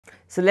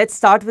So let's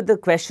start with the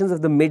questions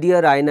of the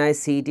mid-year INI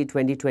CET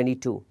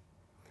 2022.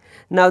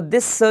 Now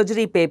this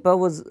surgery paper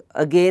was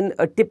again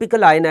a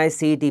typical INI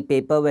CET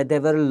paper where there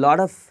were a lot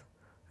of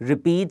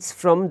repeats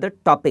from the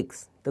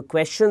topics. The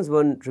questions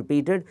weren't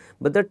repeated,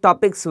 but the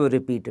topics were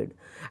repeated.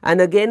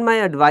 And again, my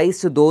advice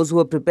to those who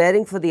are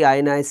preparing for the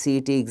INI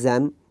CET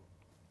exam,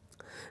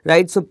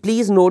 right, so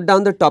please note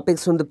down the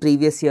topics from the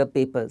previous year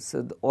papers.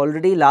 So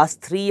already last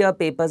 3-year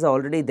papers are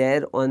already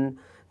there on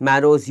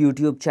Marrow's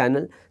YouTube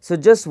channel. So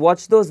just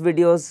watch those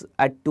videos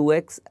at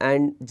 2x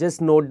and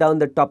just note down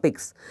the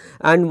topics.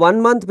 And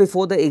 1 month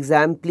before the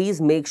exam, please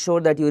make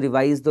sure that you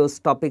revise those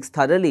topics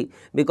thoroughly,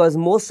 because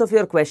most of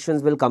your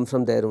questions will come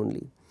from there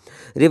only.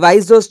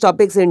 Revise those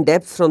topics in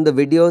depth from the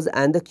videos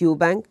and the Q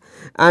bank,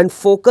 and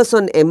focus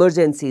on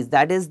emergencies.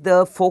 That is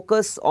the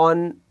focus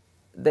on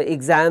the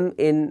exam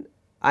in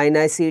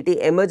INI CET,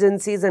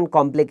 emergencies and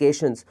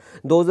complications.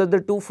 Those are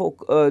the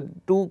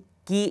two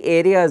key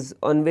areas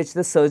on which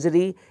the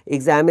surgery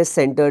exam is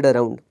centered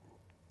around.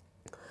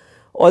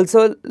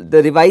 Also,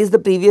 revise the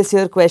previous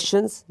year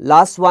questions.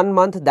 Last 1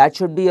 month, that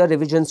should be your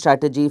revision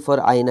strategy for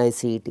INI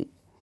CET.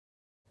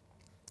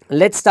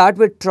 Let's start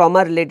with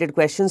trauma related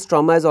questions.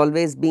 Trauma has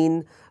always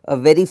been a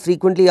very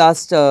frequently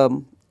asked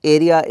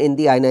area in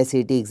the INI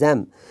CET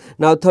exam.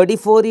 Now,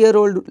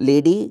 34-year-old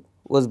lady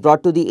was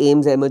brought to the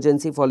AIIMS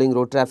emergency following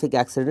road traffic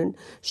accident.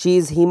 She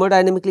is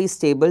hemodynamically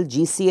stable.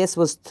 GCS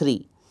was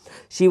 3.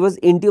 She was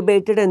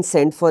intubated and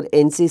sent for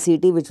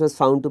NCCT, which was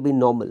found to be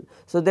normal.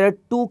 So there are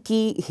 2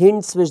 key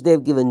hints which they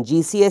have given.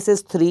 GCS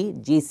is 3,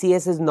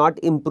 GCS is not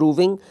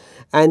improving,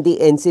 and the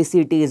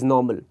NCCT is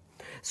normal.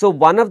 So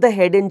one of the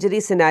head injury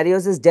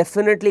scenarios is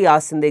definitely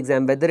asked in the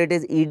exam, whether it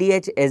is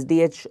EDH,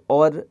 SDH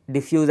or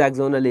diffuse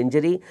axonal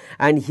injury,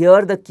 and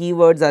here the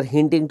keywords are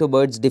hinting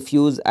towards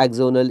diffuse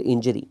axonal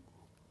injury.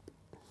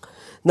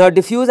 Now,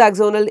 diffuse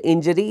axonal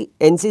injury,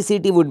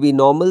 NCCT would be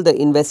normal. The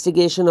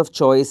investigation of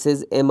choice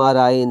is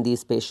MRI in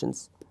these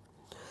patients.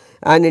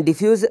 And in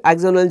diffuse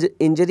axonal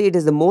injury, it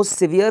is the most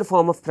severe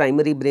form of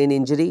primary brain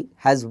injury,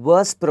 has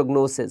worse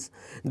prognosis.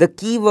 The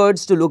key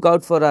words to look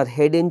out for are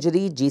head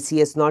injury,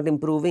 GCS not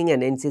improving,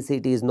 and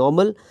NCCT is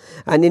normal.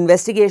 And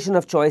investigation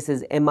of choice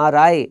is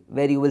MRI,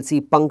 where you will see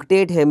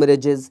punctate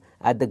hemorrhages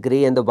at the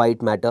grey and the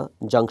white matter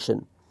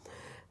junction.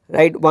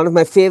 Right, one of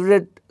my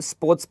favorite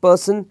sports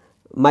person,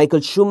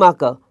 Michael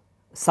Schumacher,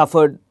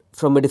 suffered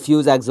from a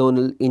diffuse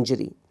axonal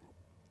injury.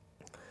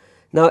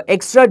 Now,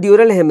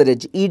 extradural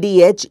hemorrhage,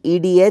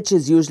 EDH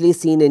is usually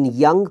seen in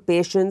young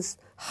patients.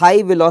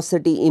 High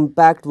velocity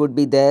impact would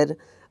be there,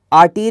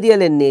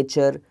 arterial in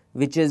nature,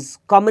 which is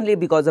commonly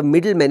because of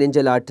middle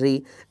meningeal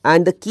artery,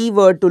 and the key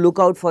word to look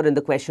out for in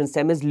the question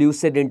stem is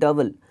lucid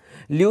interval.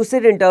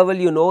 Lucid interval,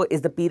 you know,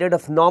 is the period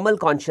of normal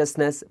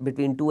consciousness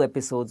between 2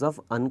 episodes of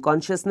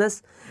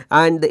unconsciousness,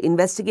 and the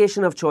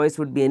investigation of choice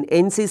would be an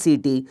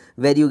NCCT,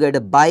 where you get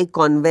a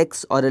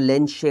biconvex or a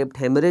lens shaped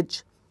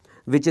hemorrhage,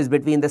 which is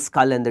between the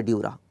skull and the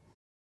dura.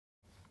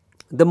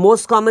 The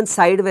most common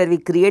side where we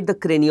create the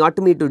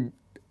craniotomy to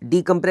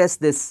decompress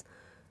this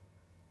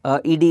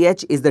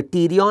EDH is the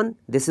pterion.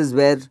 This is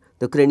where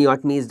the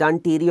craniotomy is done.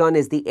 Pterion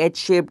is the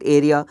H-shaped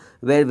area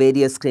where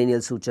various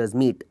cranial sutures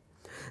meet.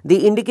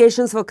 The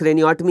indications for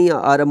craniotomy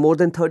are a more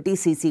than 30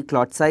 cc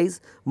clot size,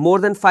 more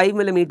than 5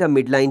 mm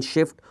midline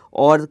shift,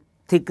 or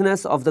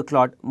thickness of the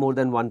clot more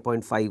than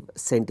 1.5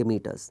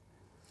 centimeters.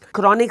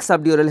 Chronic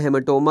subdural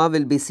hematoma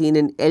will be seen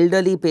in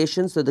elderly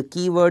patients. So the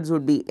keywords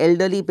would be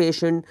elderly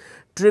patient,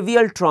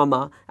 trivial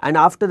trauma, and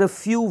after a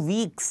few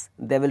weeks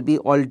there will be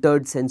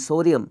altered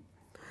sensorium.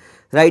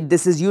 Right,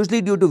 this is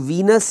usually due to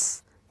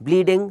venous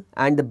bleeding,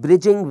 and the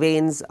bridging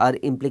veins are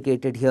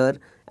implicated here,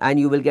 and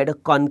you will get a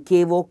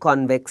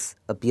concavo-convex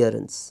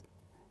appearance.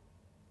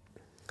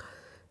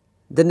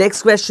 The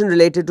next question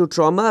related to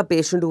trauma, a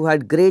patient who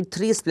had grade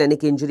 3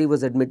 splenic injury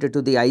was admitted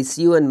to the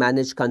ICU and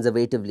managed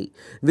conservatively.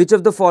 Which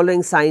of the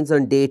following signs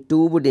on day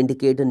 2 would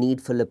indicate a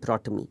need for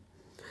laparotomy?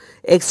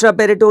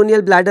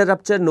 Extraperitoneal bladder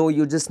rupture, no,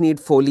 you just need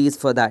Foley's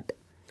for that.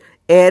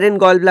 Air in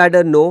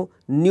gallbladder, no.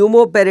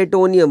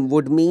 Pneumoperitoneum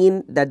would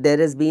mean that there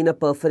has been a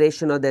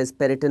perforation or there is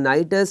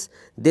peritonitis.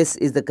 This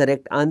is the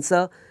correct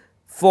answer.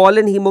 Fall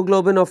in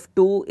hemoglobin of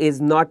 2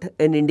 is not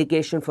an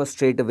indication for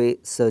straightaway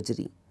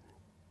surgery.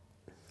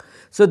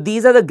 So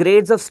these are the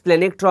grades of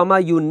splenic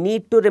trauma. You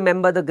need to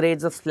remember the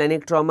grades of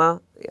splenic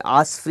trauma,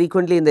 asked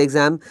frequently in the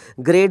exam.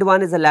 Grade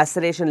 1 is a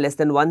laceration less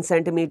than 1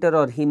 centimeter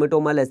or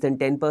hematoma less than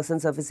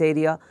 10% surface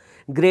area.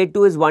 Grade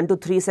 2 is 1 to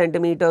 3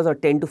 centimeters or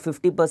 10 to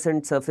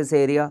 50% surface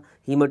area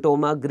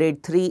hematoma.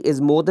 Grade 3 is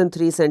more than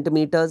 3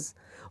 centimeters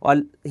or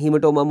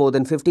hematoma more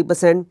than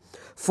 50%.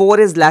 4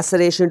 is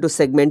laceration to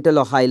segmental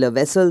or hilar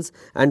vessels,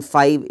 and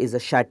 5 is a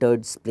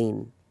shattered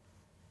spleen.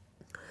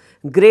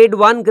 Grade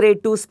 1,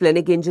 grade 2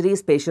 splenic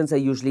injuries, patients are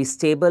usually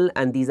stable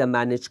and these are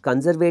managed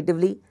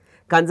conservatively.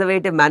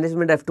 Conservative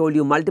management, I have told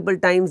you multiple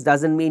times,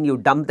 does not mean you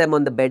dump them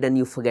on the bed and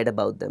you forget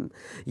about them.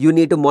 You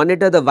need to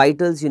monitor the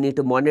vitals, you need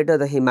to monitor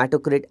the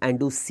hematocrit and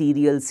do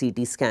serial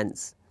CT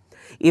scans.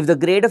 If the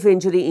grade of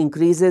injury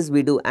increases,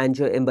 we do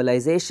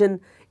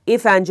angioembolization.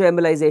 If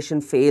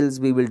angioembolization fails,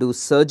 we will do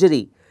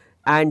surgery.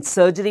 and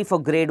surgery for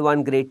grade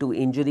 1, grade 2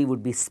 injury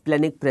would be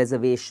splenic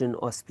preservation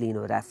or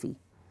splenography.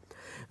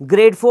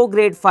 Grade 4,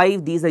 grade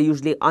 5, these are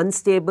usually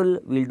unstable,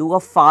 we will do a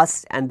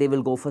fast and they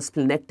will go for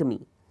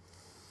splenectomy.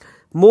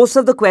 Most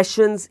of the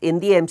questions in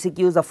the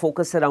MCQs are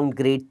focused around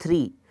grade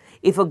 3.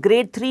 If a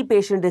grade 3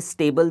 patient is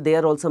stable, they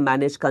are also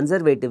managed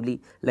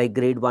conservatively like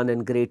grade 1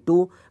 and grade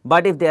 2,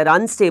 but if they are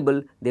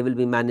unstable, they will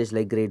be managed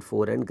like grade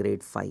 4 and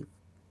grade 5.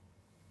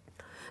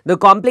 The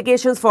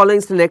complications following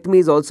splenectomy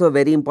is also a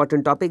very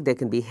important topic. There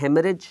can be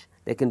hemorrhage,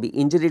 there can be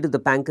injury to the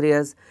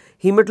pancreas.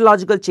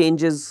 Hematological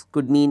changes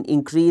could mean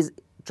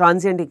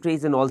transient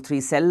increase in all 3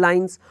 cell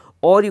lines,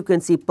 or you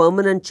can see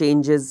permanent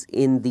changes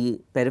in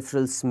the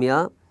peripheral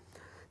smear,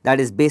 that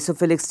is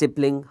basophilic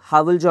stippling,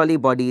 Howell-Jolly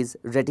bodies,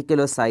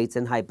 reticulocytes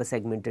and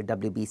hypersegmented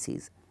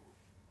WBCs.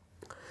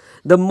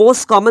 The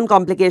most common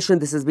complication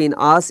this has been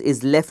asked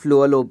is left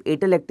lower lobe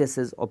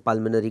atelectasis or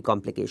pulmonary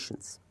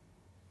complications.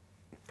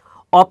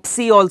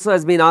 OPSI also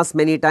has been asked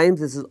many times.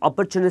 This is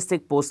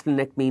opportunistic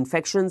post-splenectomy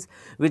infections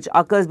which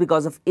occurs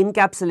because of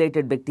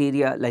encapsulated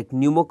bacteria like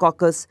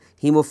pneumococcus,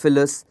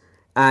 haemophilus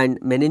and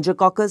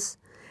meningococcus,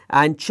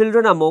 and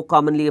children are more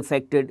commonly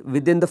affected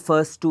within the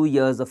first 2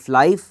 years of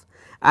life,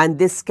 and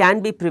this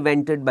can be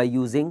prevented by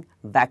using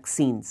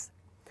vaccines.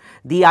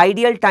 The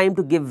ideal time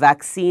to give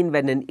vaccine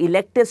when an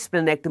elective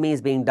splenectomy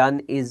is being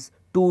done is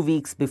 2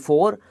 weeks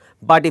before,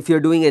 but if you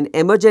are doing an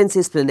emergency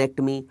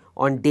splenectomy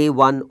on day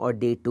 1 or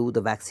day 2,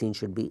 the vaccine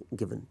should be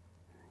given.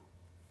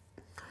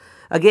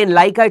 Again,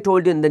 like I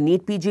told you in the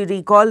NEET PG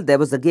recall, there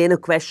was again a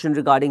question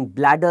regarding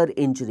bladder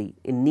injury.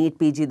 In NEET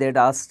PG they had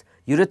asked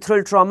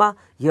urethral trauma,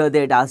 here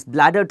they had asked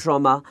bladder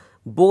trauma.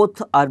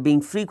 Both are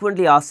being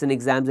frequently asked in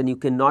exams and you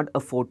cannot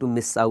afford to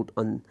miss out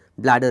on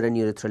bladder and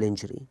urethral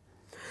injury.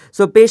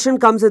 So,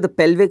 patient comes with a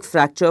pelvic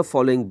fracture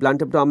following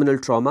blunt abdominal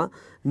trauma.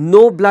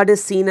 No blood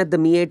is seen at the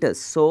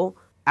meatus. So,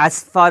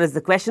 as far as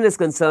the question is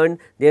concerned,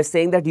 they are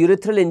saying that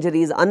urethral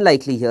injury is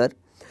unlikely here.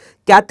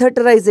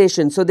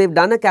 Catheterization. So, they have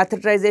done a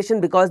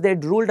catheterization because they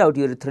had ruled out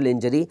urethral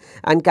injury,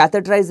 and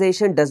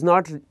catheterization does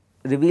not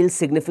reveal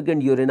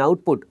significant urine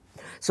output.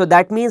 So,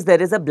 that means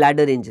there is a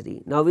bladder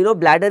injury. Now, we know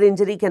bladder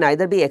injury can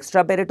either be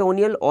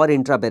extraperitoneal or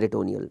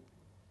intraperitoneal.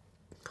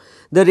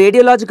 The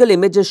radiological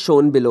image is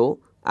shown below,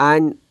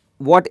 and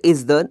what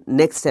is the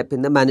next step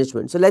in the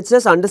management. So, let us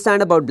just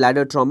understand about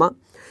bladder trauma.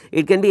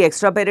 It can be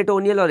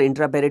extraperitoneal or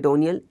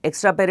intraperitoneal.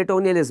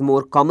 Extraperitoneal is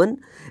more common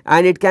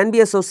and it can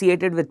be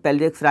associated with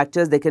pelvic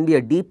fractures. There can be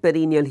a deep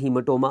perineal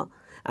hematoma,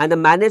 and the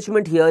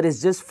management here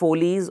is just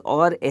Foley's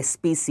or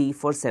SPC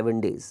for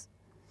 7 days.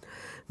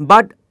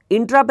 But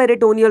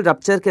intraperitoneal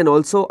rupture can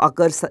also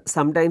occur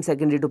sometimes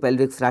secondary to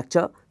pelvic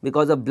fracture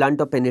because of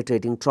blunt or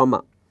penetrating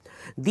trauma.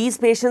 These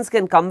patients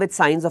can come with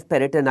signs of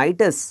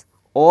peritonitis,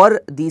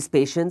 or these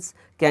patients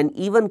can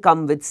even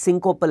come with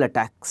syncopal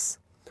attacks.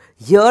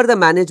 Here the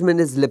management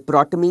is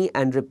laparotomy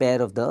and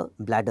repair of the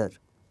bladder.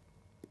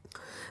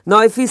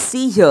 Now, if we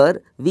see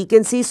here, we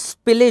can see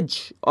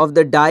spillage of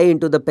the dye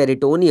into the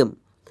peritoneum.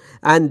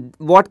 And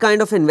what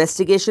kind of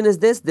investigation is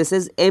this? This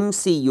is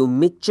MCU,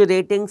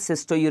 micturating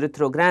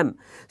cystourethrogram.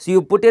 So,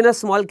 you put in a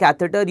small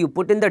catheter, you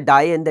put in the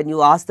dye and then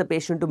you ask the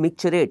patient to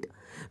micturate.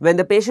 When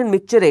the patient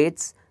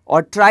micturates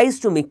or tries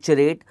to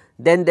micturate,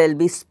 then there will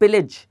be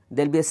spillage.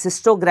 There will be a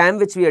cystogram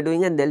which we are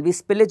doing, and there will be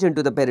spillage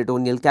into the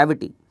peritoneal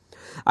cavity.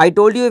 I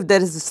told you if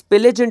there is a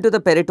spillage into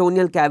the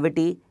peritoneal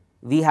cavity,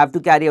 we have to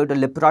carry out a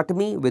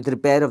laparotomy with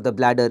repair of the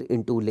bladder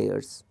in 2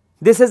 layers.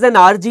 This is an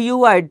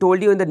RGU. I had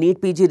told you in the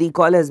NEET PG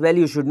recall as well,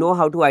 you should know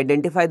how to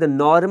identify the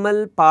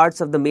normal parts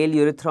of the male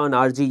urethra on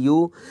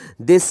RGU.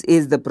 This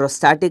is the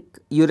prostatic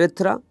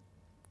urethra.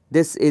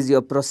 This is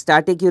your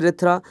prostatic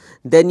urethra.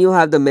 Then you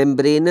have the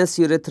membranous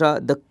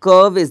urethra. The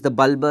curve is the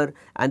bulbar,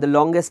 and the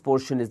longest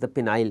portion is the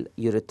penile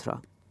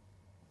urethra.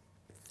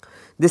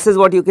 This is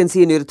what you can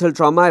see in urethral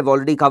trauma. I have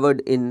already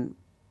covered in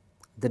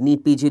the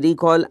NEET PG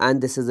recall,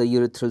 and this is a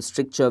urethral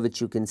stricture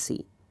which you can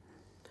see.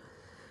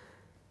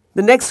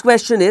 The next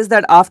question is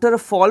that after a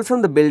fall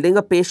from the building,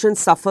 a patient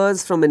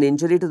suffers from an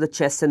injury to the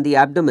chest and the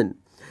abdomen.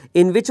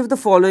 In which of the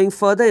following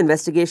further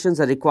investigations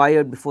are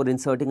required before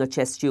inserting a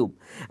chest tube?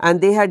 And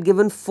they had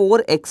given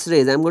 4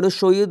 X-rays. I am going to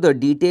show you the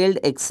detailed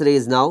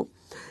X-rays now.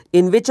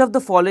 In which of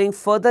the following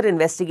further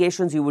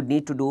investigations you would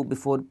need to do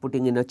before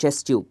putting in a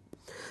chest tube?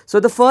 So,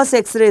 the first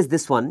X-ray is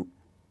this one,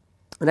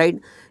 right.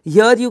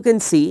 Here you can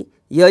see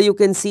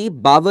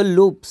bowel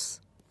loops.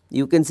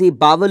 You can see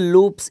bowel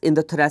loops in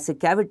the thoracic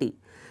cavity.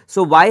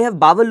 So, why have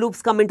bowel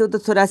loops come into the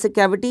thoracic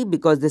cavity?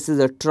 Because this is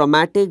a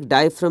traumatic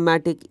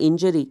diaphragmatic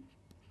injury.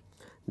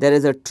 There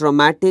is a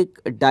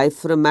traumatic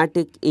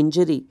diaphragmatic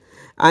injury,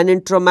 and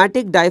in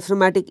traumatic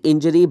diaphragmatic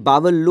injury,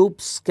 bowel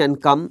loops can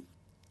come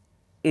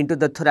into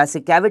the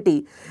thoracic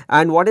cavity,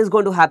 and what is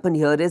going to happen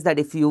here is that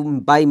if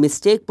you by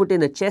mistake put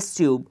in a chest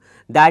tube,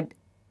 that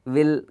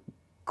will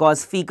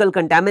cause fecal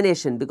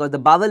contamination because the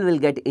bowel will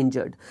get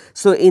injured.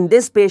 So, in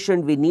this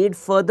patient we need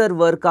further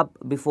workup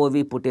before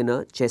we put in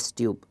a chest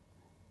tube.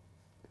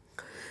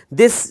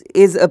 This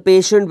is a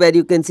patient where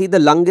you can see the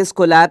lung is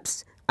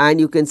collapsed and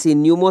you can see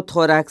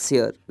pneumothorax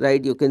here,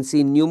 right? You can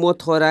see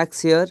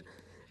pneumothorax here,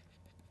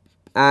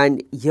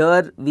 and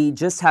here we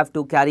just have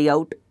to carry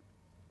out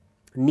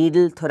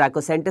needle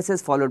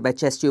thoracocentesis followed by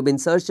chest tube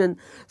insertion.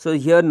 So,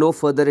 here no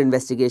further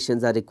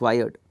investigations are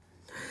required.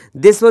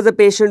 This was a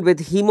patient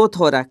with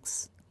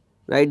hemothorax,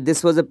 right?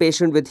 This was a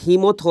patient with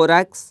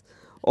hemothorax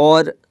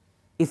or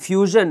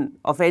effusion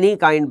of any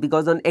kind,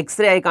 because on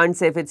X-ray I can't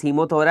say if it's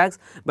hemothorax,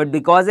 but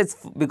because it's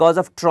because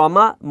of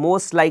trauma,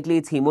 most likely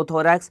it's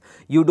hemothorax.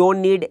 You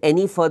don't need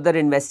any further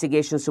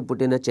investigations to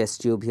put in a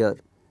chest tube here.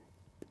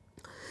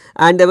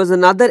 And there was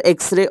another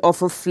X-ray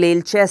of a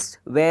flail chest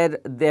where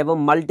there were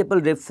multiple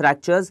rib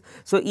fractures.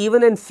 So,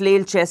 even in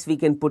flail chest we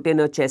can put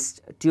in a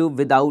chest tube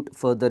without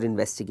further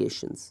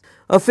investigations.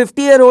 A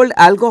 50-year-old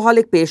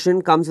alcoholic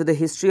patient comes with a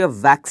history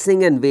of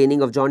waxing and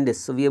waning of jaundice.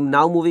 So, we are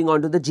now moving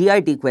on to the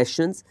GIT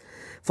questions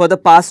for the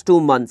past 2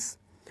 months.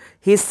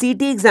 His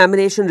CT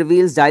examination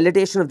reveals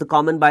dilatation of the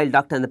common bile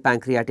duct and the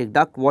pancreatic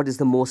duct. What is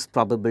the most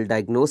probable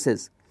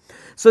diagnosis?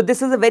 So,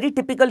 this is a very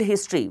typical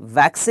history,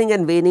 waxing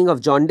and waning of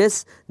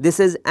jaundice. This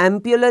is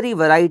ampullary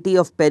variety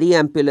of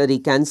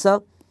periampullary cancer,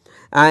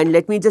 and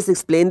let me just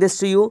explain this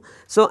to you.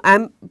 So,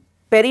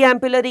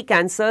 periampullary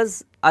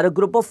cancers are a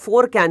group of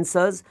 4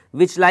 cancers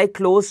which lie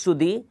close to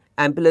the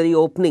ampullary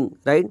opening,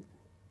 right,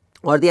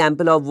 or the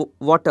ampulla of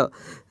water.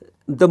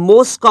 The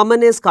most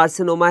common is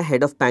carcinoma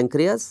head of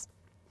pancreas.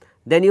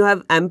 Then you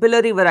have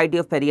ampullary variety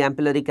of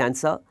periampullary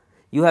cancer.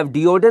 You have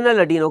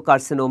duodenal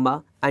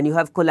adenocarcinoma, and you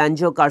have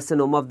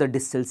cholangiocarcinoma of the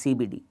distal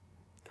CBD.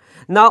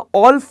 Now,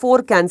 all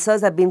 4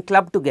 cancers have been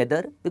clubbed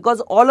together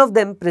because all of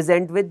them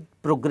present with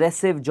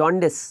progressive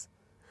jaundice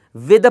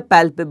with a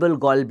palpable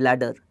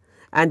gallbladder,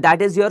 and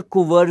that is your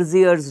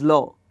Courvoisier's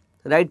law,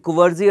 right.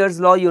 Courvoisier's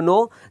law, you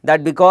know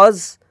that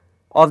because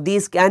of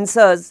these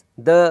cancers,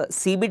 the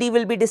CBD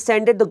will be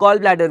distended, the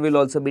gallbladder will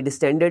also be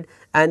distended,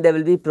 and there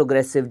will be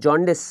progressive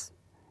jaundice.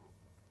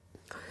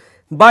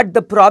 But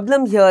the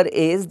problem here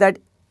is that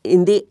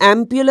in the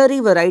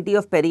ampullary variety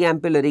of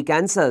periampullary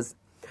cancers,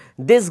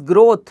 this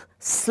growth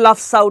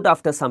sloughs out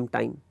after some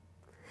time,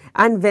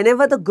 and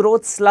whenever the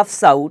growth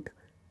sloughs out,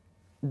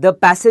 the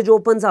passage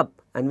opens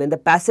up, and when the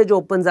passage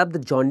opens up, the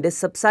jaundice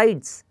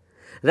subsides,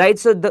 right.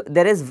 So,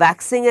 there is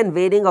waxing and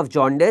waning of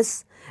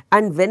jaundice,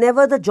 and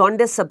whenever the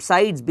jaundice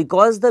subsides,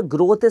 because the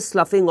growth is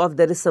sloughing off,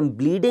 there is some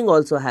bleeding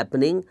also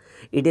happening.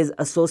 It is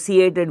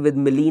associated with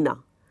melena,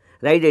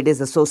 right, it is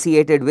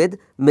associated with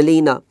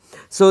melena.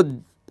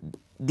 So,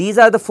 these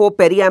are the 4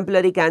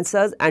 periampullary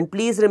cancers, and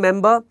please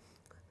remember,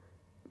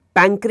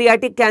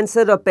 pancreatic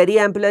cancer or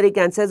periampullary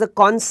cancer is a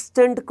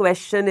constant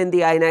question in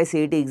the INI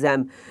CET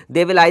exam.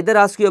 They will either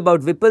ask you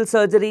about Whipple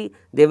surgery,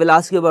 they will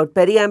ask you about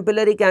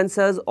periampullary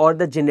cancers or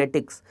the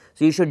genetics.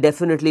 So, you should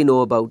definitely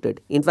know about it.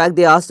 In fact,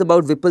 they asked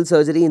about Whipple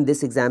surgery in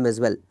this exam as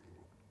well.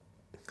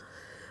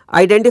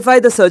 Identify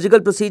the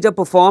surgical procedure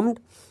performed.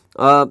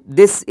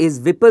 This is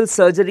Whipple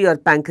surgery or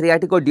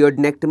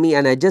pancreaticoduodenectomy,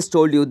 and I just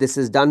told you this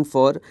is done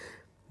for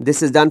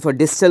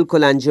distal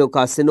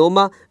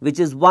cholangiocarcinoma, which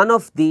is one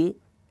of the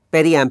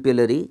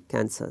periampullary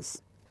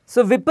cancers.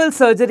 So, Whipple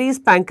surgery is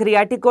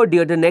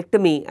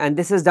pancreaticoduodenectomy, and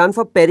this is done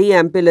for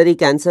periampullary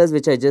cancers,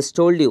 which I just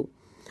told you.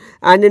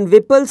 And in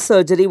Whipple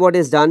surgery, what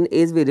is done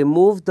is we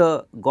remove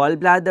the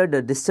gallbladder,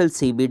 the distal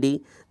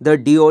CBD, the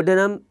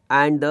duodenum,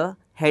 and the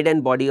head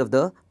and body of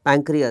the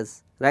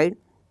pancreas, right.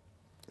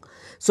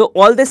 So,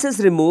 all this is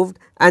removed,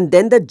 and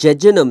then the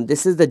jejunum,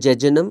 this is the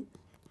jejunum.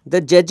 The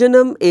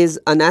jejunum is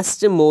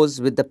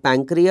anastomosed with the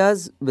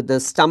pancreas, with the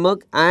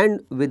stomach,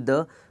 and with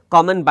the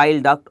common bile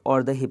duct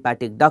or the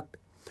hepatic duct.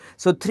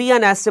 So, 3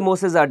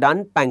 anastomoses are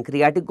done: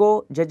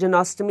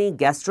 pancreaticojejunostomy,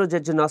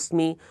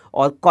 gastrojejunostomy,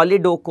 or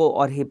colidoco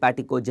or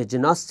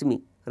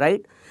hepaticojejunostomy,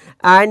 right.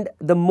 And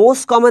the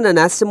most common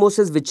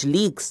anastomosis which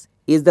leaks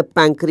is the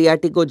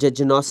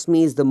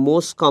pancreaticojejunostomy is the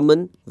most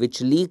common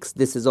which leaks.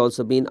 This has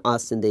also been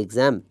asked in the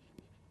exam.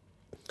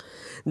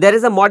 There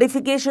is a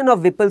modification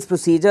of Whipple's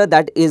procedure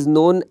that is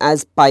known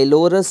as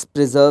pylorus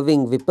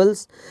preserving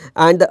Whipple's,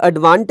 and the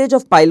advantage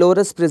of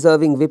pylorus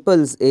preserving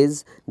Whipple's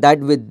is that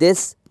with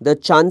this the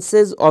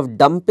chances of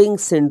dumping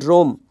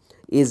syndrome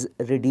is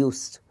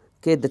reduced.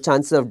 Okay, the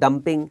chances of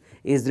dumping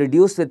is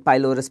reduced with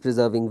pylorus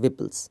preserving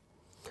Whipple's.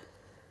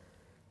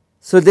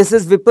 So, this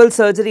is Whipple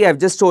surgery I have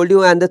just told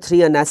you, and the 3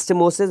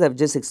 anastomoses I have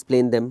just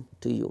explained them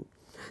to you.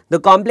 The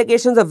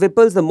complications of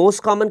Whipple's, the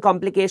most common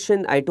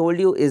complication I told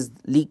you is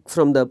leak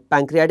from the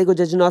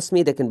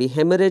pancreaticojejunostomy. There can be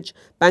hemorrhage,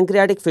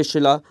 pancreatic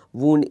fistula,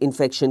 wound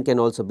infection can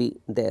also be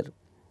there.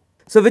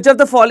 So, which of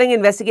the following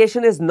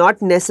investigation is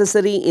not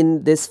necessary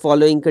in this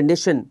following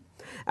condition?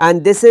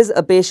 And this is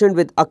a patient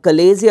with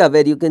achalasia,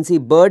 where you can see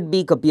bird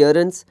beak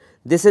appearance.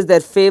 This is their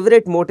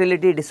favorite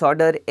motility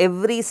disorder.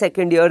 Every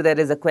second year there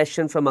is a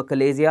question from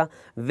achalasia,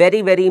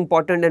 very, very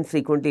important and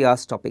frequently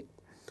asked topic.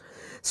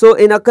 So,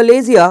 in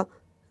achalasia,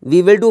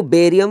 we will do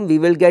barium, we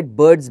will get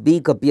bird's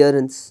beak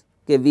appearance,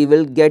 okay, we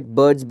will get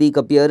bird's beak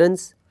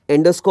appearance,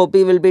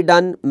 endoscopy will be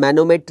done,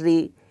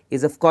 manometry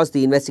is of course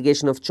the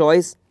investigation of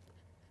choice,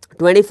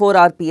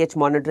 24-hour pH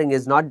monitoring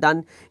is not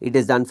done, it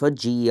is done for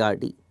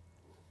GERD.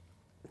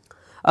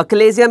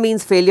 Achalasia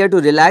means failure to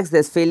relax. There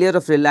is failure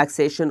of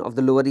relaxation of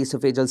the lower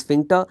esophageal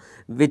sphincter,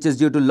 which is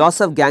due to loss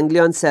of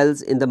ganglion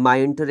cells in the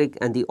myenteric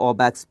and the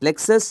Auerbach's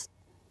plexus.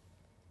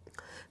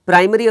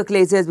 Primary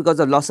achalasia is because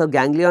of loss of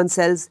ganglion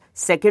cells.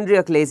 Secondary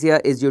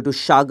achalasia is due to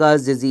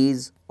Chagas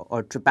disease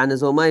or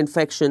trypanosoma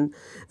infection.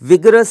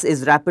 Vigorous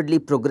is rapidly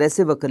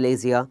progressive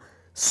achalasia.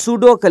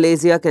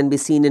 Pseudoachalasia can be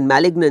seen in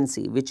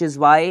malignancy, which is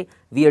why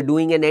we are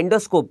doing an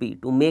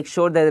endoscopy to make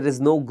sure that there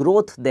is no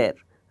growth there,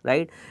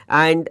 right.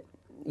 And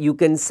you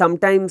can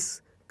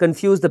sometimes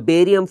confuse the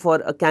barium for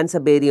a cancer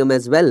barium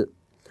as well.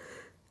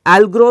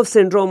 Algrove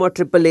syndrome or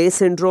AAA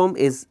syndrome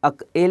is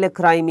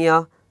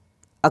alachrymia,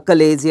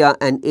 achalasia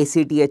and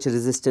ACTH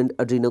resistant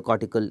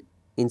adrenocortical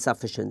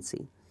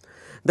insufficiency.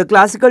 The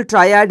classical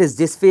triad is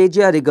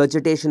dysphagia,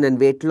 regurgitation and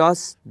weight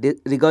loss.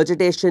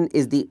 Regurgitation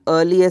is the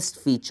earliest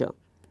feature.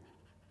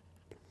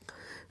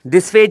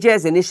 Dysphagia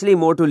is initially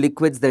more to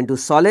liquids than to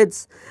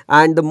solids,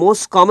 and the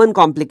most common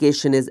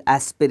complication is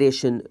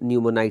aspiration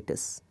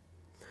pneumonitis.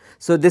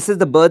 So, this is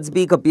the bird's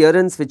beak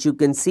appearance which you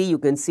can see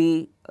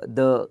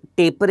the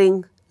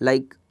tapering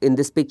like in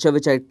this picture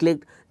which I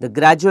clicked, the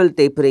gradual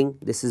tapering,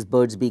 this is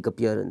bird's beak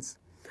appearance.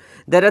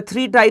 There are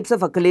 3 types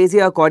of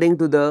achalasia according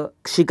to the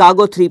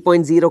Chicago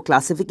 3.0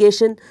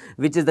 classification,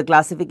 which is the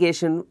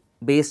classification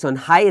based on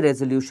high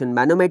resolution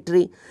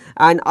manometry,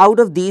 and out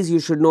of these you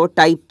should know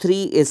type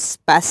 3 is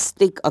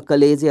spastic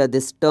achalasia.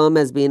 This term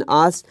has been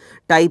asked.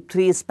 Type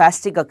 3 is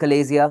spastic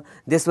achalasia.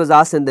 This was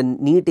asked in the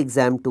NEET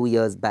exam 2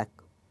 years back.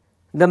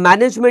 The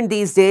management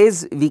these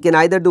days, we can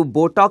either do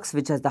Botox,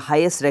 which has the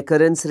highest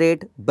recurrence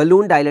rate,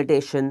 balloon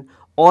dilatation,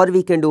 or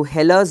we can do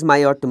Heller's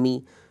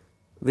myotomy,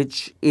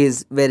 which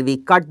is where we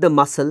cut the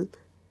muscle.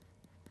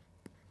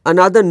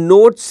 Another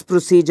NOTES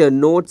procedure,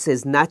 NOTES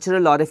is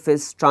natural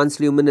orifice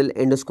transluminal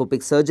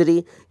endoscopic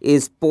surgery,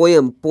 is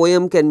POEM.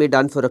 POEM can be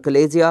done for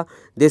achalasia.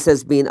 This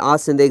has been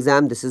asked in the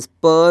exam. This is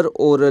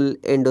per-oral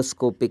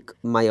endoscopic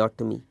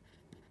myotomy.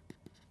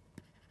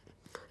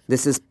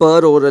 This is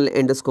per-oral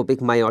endoscopic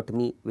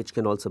myotomy, which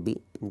can also be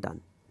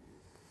done.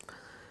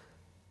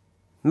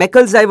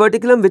 Meckel's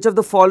diverticulum, which of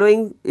the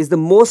following is the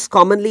most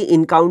commonly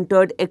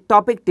encountered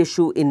ectopic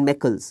tissue in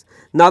Meckel's?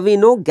 Now, we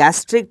know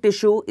gastric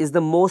tissue is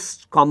the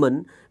most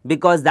common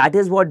because that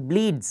is what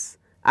bleeds,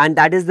 and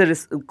that is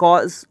the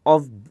cause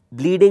of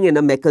bleeding in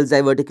a Meckel's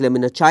diverticulum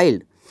in a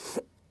child.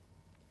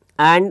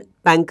 And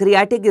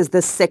pancreatic is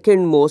the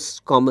second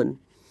most common.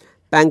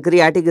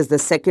 Pancreatic is the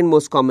second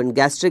most common.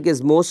 Gastric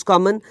is most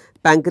common,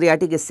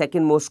 pancreatic is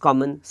second most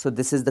common. So,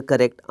 this is the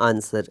correct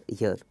answer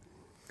here.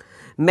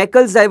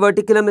 Meckel's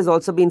diverticulum has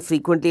also been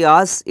frequently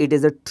asked. It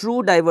is a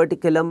true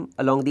diverticulum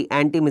along the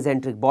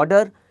antimesenteric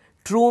border.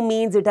 True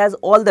means it has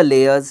all the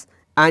layers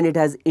and it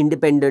has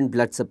independent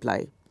blood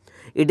supply.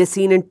 It is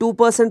seen in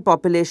 2%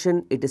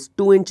 population, it is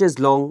 2 inches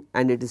long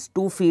and it is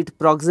 2 feet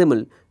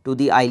proximal to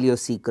the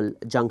ileocecal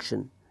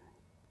junction.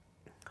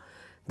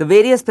 The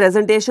various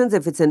presentations,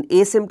 if it is an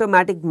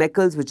asymptomatic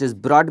Meckel's which is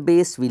broad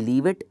based, we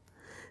leave it.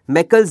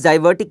 Meckel's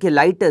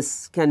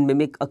diverticulitis can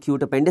mimic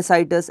acute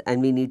appendicitis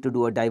and we need to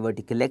do a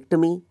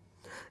diverticulectomy.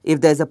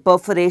 If there is a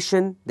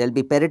perforation, there will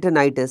be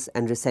peritonitis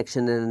and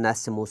resection and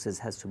anastomosis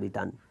has to be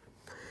done.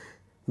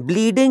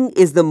 Bleeding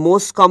is the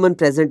most common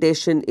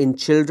presentation in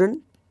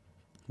children.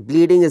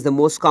 Bleeding is the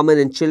most common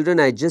in children.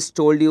 I just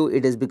told you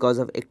it is because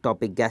of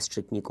ectopic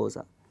gastric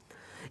mucosa.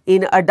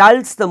 In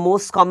adults, the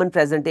most common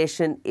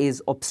presentation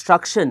is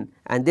obstruction,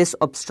 and this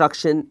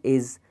obstruction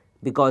is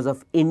because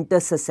of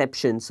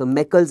intersusception. So,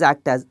 Meckel's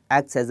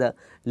acts as a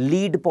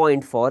lead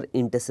point for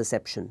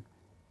intersusception.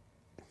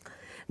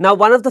 Now,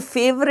 one of the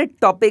favorite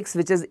topics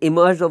which has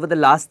emerged over the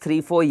last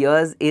 3-4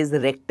 years is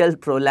rectal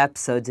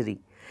prolapse surgery,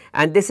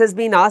 and this has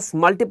been asked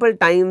multiple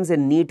times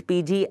in NEET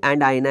PG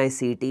and INI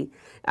CET,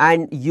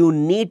 and you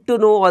need to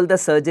know all the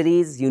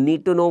surgeries, you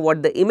need to know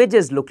what the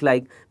images look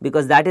like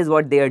because that is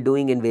what they are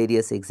doing in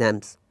various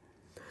exams.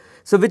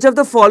 So, which of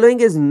the following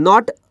is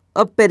not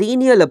a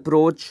perennial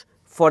approach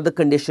for the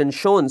condition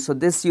shown? So,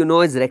 this you know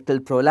is rectal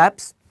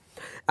prolapse,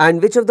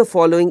 and which of the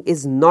following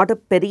is not a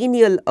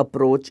perennial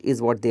approach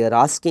is what they are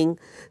asking.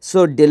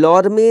 So,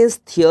 Delorme's,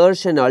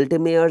 Thiersch and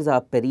Altemeyer's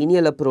are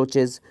perennial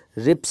approaches,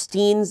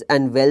 Ripstein's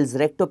and Wells'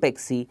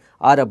 rectopexy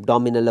are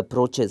abdominal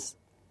approaches.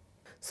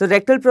 So,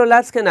 rectal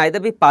prolapse can either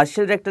be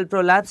partial rectal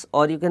prolapse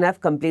or you can have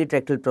complete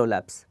rectal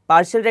prolapse.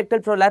 Partial rectal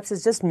prolapse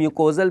is just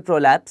mucosal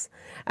prolapse,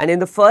 and in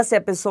the first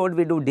episode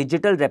we do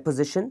digital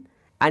reposition,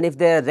 and if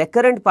there are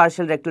recurrent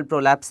partial rectal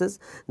prolapses,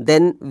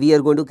 then we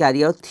are going to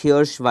carry out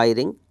Thiersch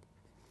wiring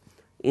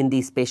in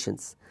these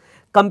patients.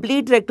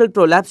 Complete rectal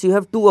prolapse, you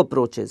have 2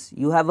 approaches.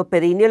 You have a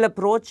perennial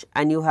approach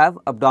and you have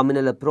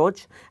abdominal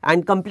approach,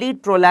 and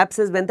complete prolapse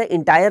is when the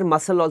entire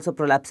muscle also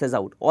prolapses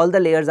out, all the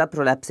layers are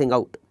prolapsing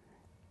out.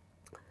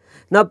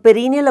 Now,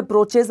 perennial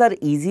approaches are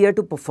easier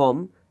to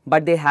perform,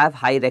 but they have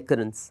high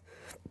recurrence,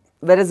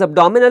 whereas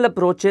abdominal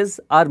approaches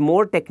are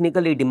more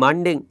technically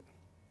demanding,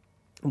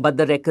 but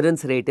the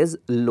recurrence rate is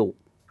low.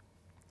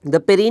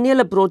 The perennial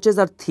approaches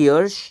are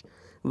Thiersch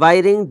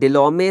wiring,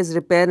 Delorme's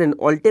repair and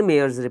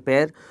Altemeyer's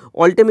repair.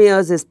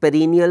 Altemeyer's is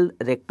perennial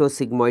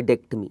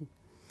rectosigmoidectomy.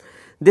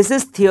 This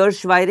is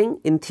Thiersch wiring.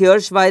 In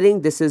Thiersch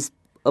wiring, this is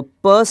a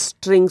purse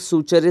string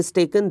suture is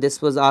taken.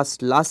 This was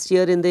asked last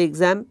year in the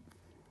exam.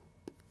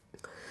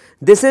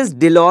 This is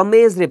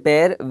Delorme's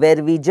repair,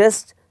 where we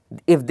just,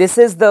 if this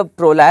is the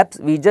prolapse,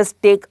 we just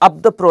take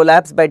up the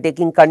prolapse by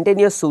taking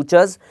continuous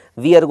sutures.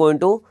 We are going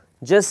to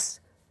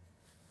just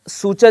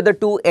suture the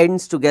two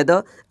ends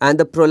together and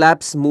the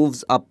prolapse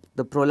moves up.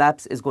 The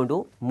prolapse is going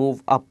to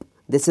move up.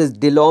 This is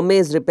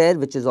Delorme's repair,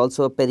 which is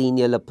also a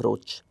perineal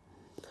approach.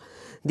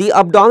 The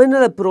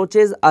abdominal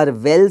approaches are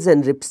Wells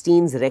and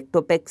Ripstein's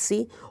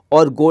rectopexy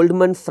or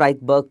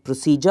Goldman-Freiberg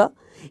procedure.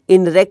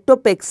 In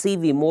rectopexy,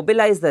 we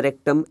mobilize the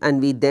rectum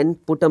and we then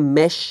put a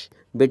mesh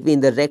between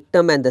the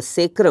rectum and the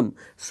sacrum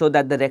so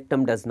that the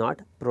rectum does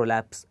not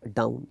prolapse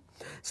down.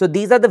 So,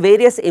 these are the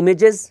various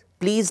images.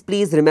 Please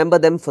remember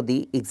them for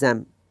the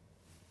exam.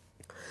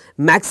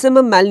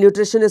 Maximum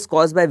malnutrition is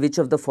caused by which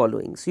of the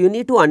following? So, you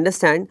need to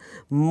understand,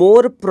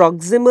 more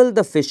proximal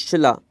the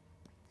fistula,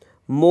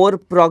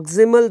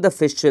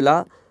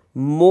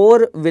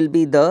 more will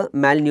be the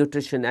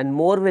malnutrition and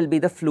more will be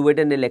the fluid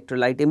and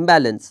electrolyte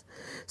imbalance.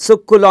 So,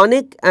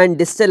 colonic and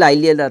distal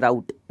ileal are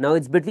out. Now,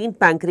 it is between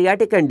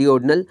pancreatic and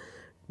duodenal.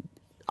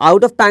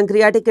 Out of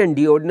pancreatic and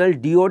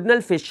duodenal,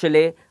 duodenal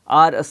fistulae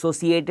are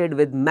associated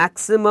with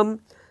maximum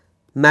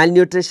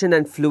malnutrition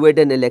and fluid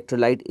and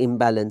electrolyte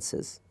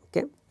imbalances.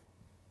 Okay.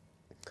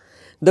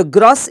 The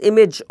gross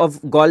image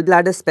of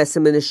gallbladder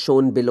specimen is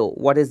shown below.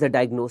 What is the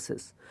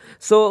diagnosis?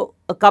 So,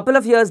 a couple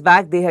of years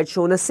back they had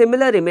shown a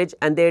similar image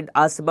and they had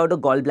asked about a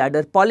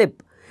gallbladder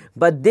polyp,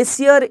 but this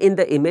year in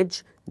the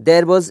image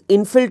there was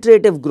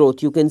infiltrative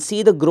growth. You can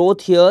see the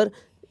growth here,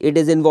 it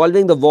is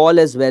involving the wall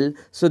as well.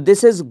 So,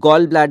 this is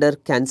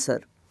gallbladder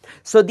cancer.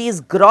 So, these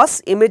gross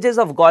images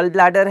of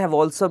gallbladder have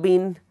also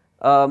been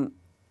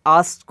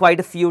asked quite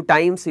a few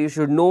times. So, you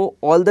should know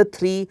all the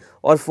 3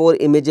 or 4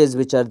 images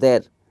which are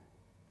there.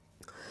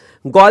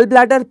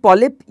 Gallbladder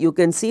polyp, you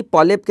can see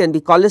polyp can be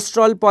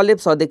cholesterol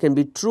polyps or they can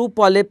be true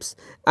polyps,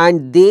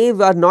 and they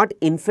are not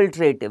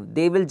infiltrative,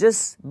 they will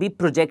just be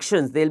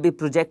projections, they will be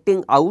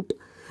projecting out.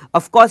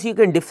 Of course, you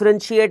can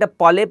differentiate a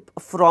polyp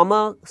from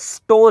a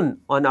stone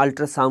on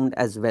ultrasound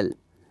as well.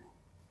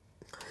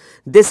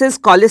 This is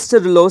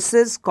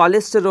cholesterolosis.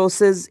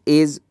 Cholesterolosis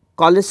is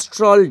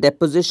cholesterol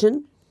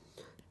deposition.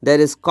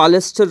 There is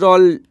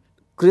cholesterol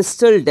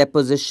crystal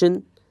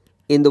deposition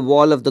in the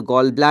wall of the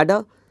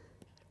gallbladder,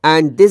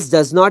 and this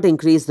does not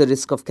increase the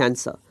risk of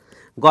cancer.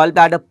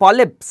 Gallbladder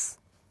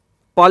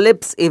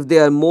polyps, if they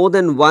are more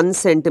than 1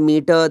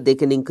 centimeter, they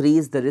can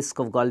increase the risk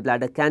of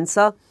gallbladder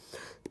cancer.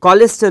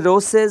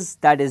 Cholesterosis,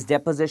 that is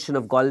deposition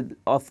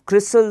of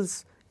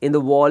crystals in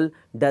the wall,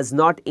 does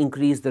not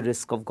increase the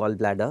risk of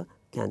gallbladder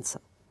cancer.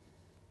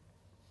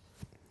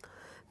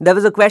 There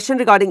was a question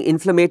regarding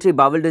inflammatory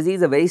bowel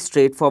disease, a very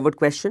straightforward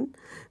question,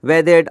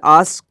 where they had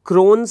asked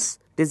Crohn's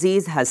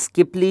disease has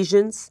skip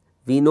lesions.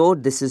 We know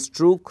this is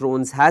true,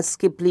 Crohn's has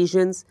skip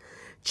lesions.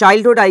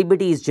 Childhood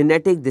IBD is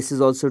genetic, this is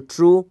also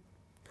true.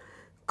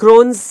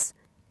 Crohn's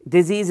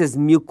disease is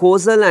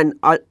mucosal and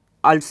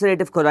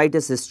ulcerative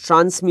colitis is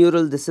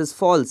transmural, this is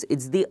false. It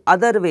is the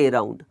other way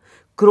around.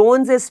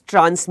 Crohn's is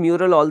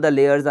transmural, all the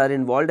layers are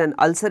involved, and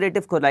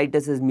ulcerative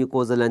colitis is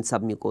mucosal and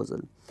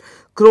submucosal.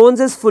 Crohn's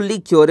is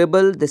fully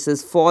curable, this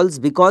is false.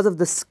 Because of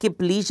the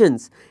skip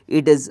lesions,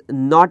 it is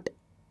not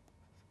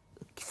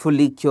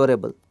fully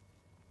curable.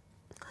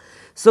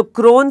 So,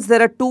 Crohn's,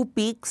 there are 2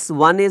 peaks,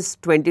 one is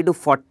 20 to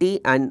 40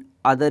 and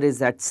other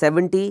is at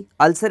 70.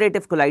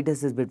 Ulcerative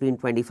colitis is between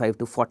 25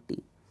 to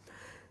 40.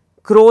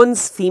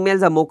 Crohn's,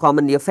 females are more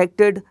commonly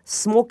affected.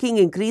 Smoking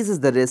increases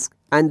the risk,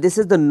 and this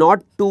is the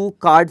NOD2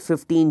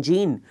 CARD15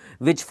 gene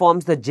which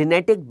forms the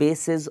genetic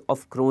basis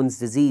of Crohn's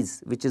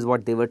disease, which is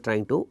what they were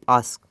trying to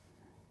ask.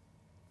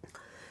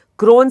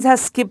 Crohn's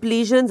has skip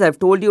lesions, I have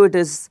told you it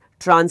is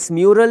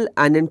transmural,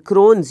 and in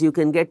Crohn's you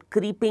can get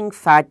creeping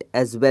fat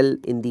as well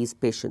in these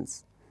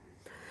patients.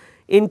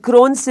 In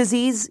Crohn's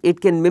disease,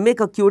 it can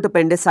mimic acute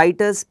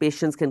appendicitis,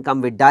 patients can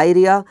come with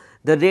diarrhea.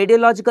 The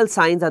radiological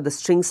signs are the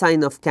string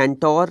sign of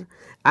Cantor,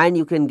 and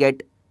you can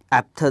get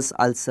aphthous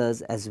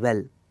ulcers as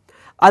well.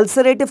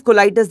 Ulcerative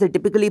colitis, they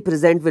typically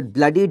present with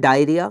bloody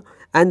diarrhea,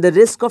 and the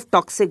risk of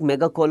toxic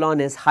megacolon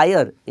is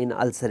higher in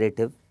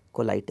ulcerative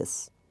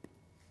colitis.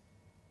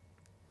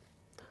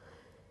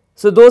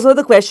 So, those are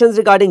the questions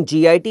regarding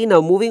GIT.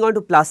 Now, moving on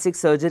to plastic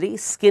surgery,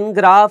 skin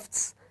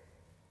grafts,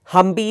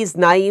 Humby's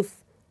knife,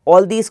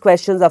 all these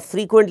questions are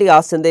frequently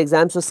asked in the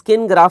exam. So,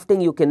 skin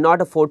grafting you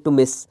cannot afford to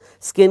miss,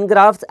 skin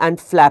grafts and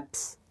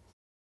flaps.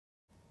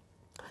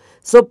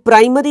 So,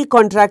 primary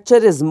contracture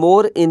is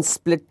more in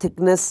split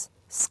thickness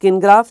skin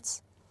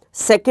grafts.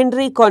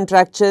 Secondary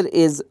contracture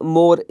is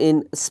more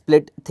in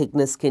split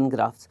thickness skin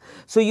grafts.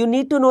 So, you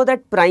need to know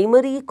that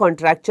primary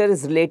contracture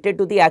is related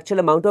to the actual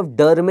amount of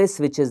dermis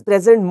which is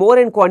present more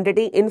in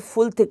quantity in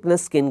full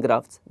thickness skin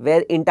grafts,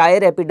 where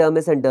entire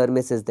epidermis and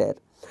dermis is there.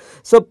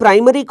 So,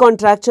 primary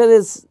contracture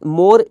is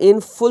more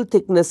in full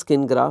thickness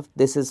skin graft,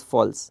 this is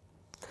false.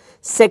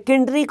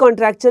 Secondary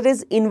contracture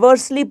is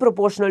inversely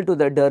proportional to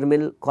the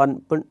dermal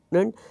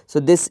component, so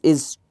this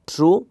is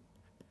true.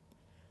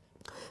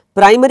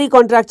 Primary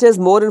contracture is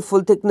more in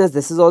full thickness,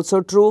 this is also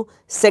true.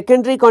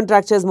 Secondary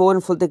contracture is more in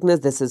full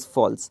thickness, this is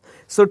false.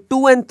 So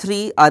 2 and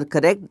 3 are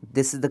correct,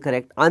 this is the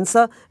correct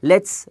answer.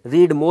 Let's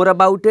read more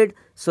about it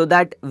so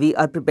that we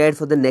are prepared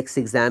for the next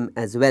exam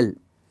as well.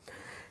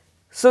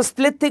 So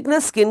split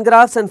thickness skin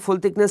grafts and full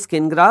thickness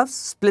skin grafts.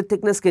 Split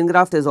thickness skin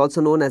graft is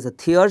also known as a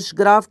Thiersch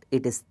graft.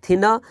 It is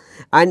thinner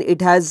and it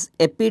has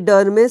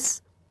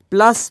epidermis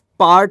plus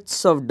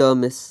parts of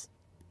dermis.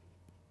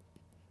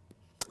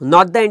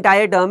 Not the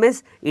entire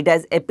dermis, it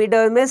has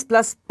epidermis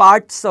plus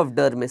parts of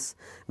dermis,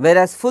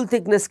 whereas full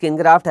thickness skin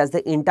graft has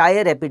the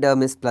entire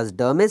epidermis plus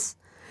dermis.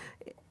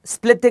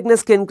 Split thickness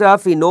skin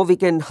graft, we know we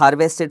can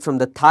harvest it from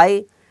the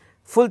thigh.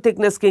 Full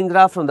thickness skin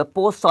graft from the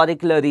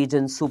post-auricular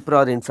region, supra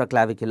or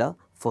infraclavicular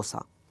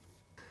fossa.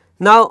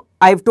 Now,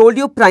 I have told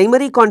you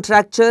primary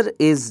contracture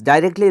is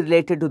directly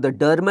related to the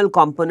dermal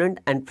component,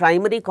 and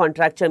primary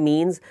contracture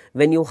means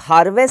when you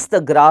harvest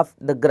the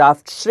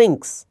graft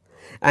shrinks,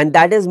 and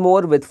that is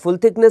more with full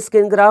thickness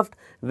skin graft,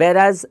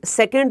 whereas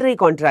secondary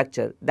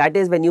contracture, that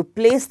is when you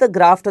place the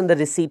graft on the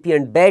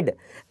recipient bed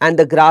and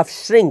the graft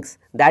shrinks,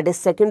 that is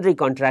secondary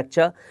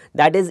contracture,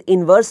 that is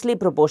inversely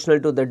proportional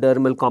to the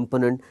dermal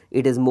component,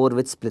 it is more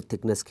with split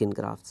thickness skin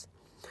grafts.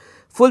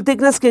 Full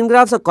thickness skin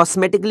grafts are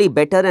cosmetically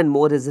better and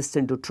more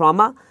resistant to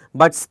trauma,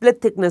 but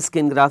split thickness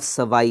skin grafts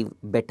survive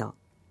better.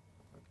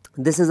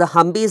 This is a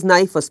Humbee's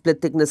knife for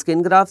split thickness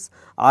skin grafts,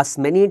 asked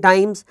many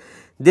times.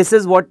 This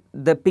is what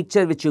the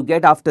picture which you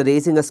get after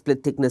raising a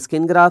split thickness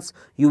skin grafts.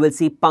 You will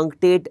see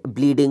punctate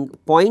bleeding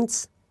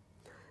points.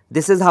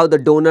 This is how the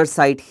donor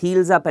site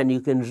heals up, and you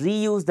can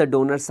reuse the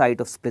donor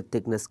site of split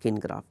thickness skin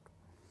graft.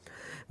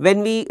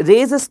 When we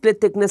raise a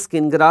split thickness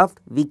skin graft,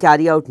 we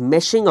carry out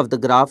meshing of the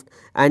graft,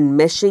 and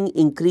meshing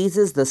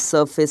increases the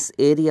surface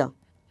area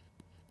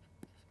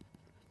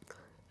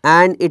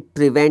and it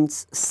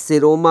prevents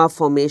seroma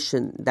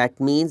formation. That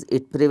means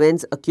it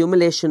prevents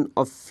accumulation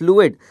of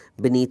fluid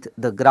beneath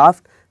the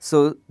graft.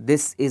 So,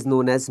 this is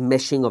known as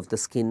meshing of the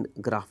skin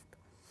graft.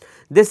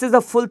 This is a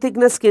full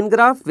thickness skin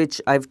graft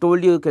which I have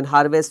told you can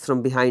harvest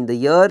from behind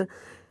the ear,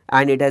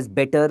 and it has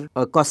better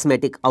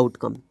cosmetic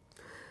outcome.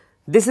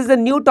 This is a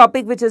new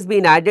topic which has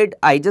been added.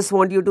 I just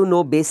want you to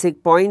know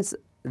basic points.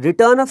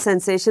 Return of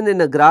sensation in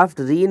a graft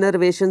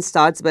reinnervation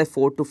starts by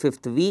 4th to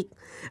 5th week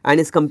and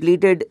is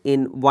completed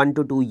in 1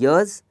 to 2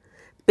 years.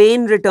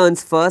 Pain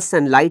returns first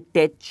and light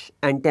touch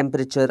and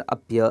temperature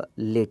appear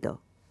later.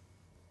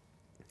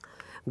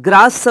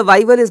 Graft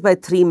survival is by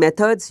 3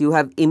 methods. You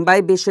have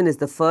imbibition is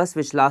the first,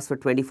 which lasts for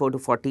 24 to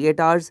 48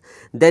 hours,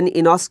 then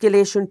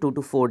inosculation 2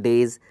 to 4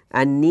 days,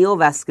 and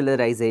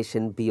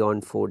neovascularization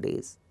beyond 4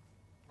 days.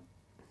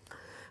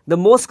 The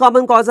most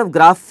common cause of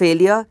graft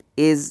failure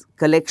is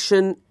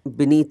collection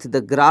beneath the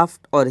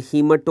graft or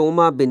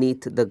hematoma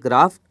beneath the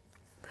graft.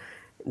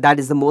 That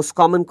is the most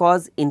common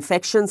cause.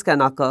 Infections can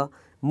occur,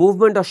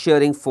 movement or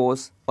shearing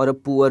force, or a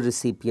poor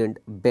recipient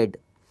bed.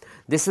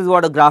 This is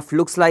what a graft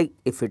looks like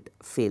if it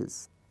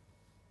fails.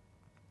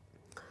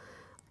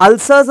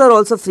 Ulcers are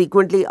also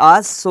frequently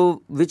asked.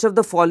 So, which of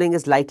the following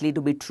is likely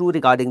to be true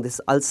regarding this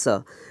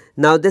ulcer?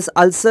 Now, this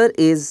ulcer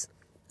is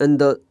in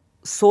the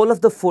sole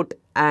of the foot,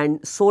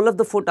 and sole of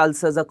the foot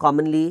ulcers are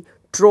commonly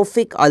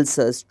trophic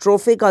ulcers.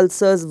 Trophic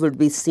ulcers would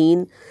be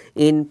seen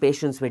in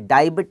patients with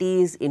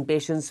diabetes, in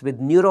patients with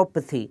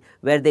neuropathy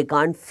where they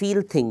can't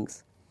feel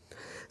things.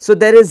 So,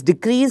 there is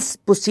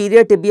decreased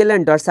posterior tibial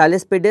and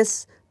dorsalis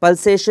pedis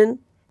pulsation.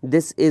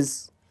 This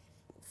is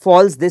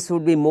false, this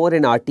would be more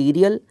in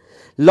arterial.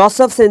 Loss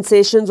of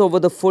sensations over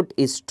the foot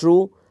is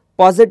true.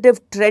 Positive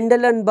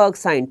Trendelenburg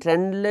sign.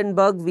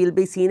 Trendelenburg will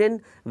be seen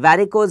in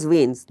varicose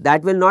veins.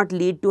 That will not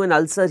lead to an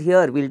ulcer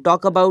here. We will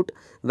talk about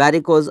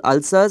varicose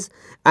ulcers.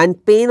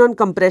 And pain on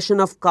compression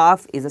of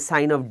calf is a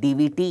sign of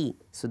DVT.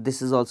 So,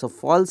 this is also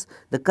false.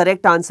 The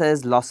correct answer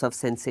is loss of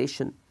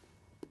sensation.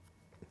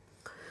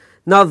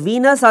 Now,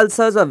 venous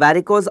ulcers or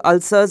varicose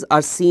ulcers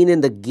are seen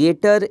in the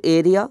gaiter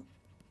area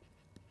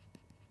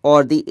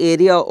or the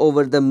area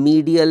over the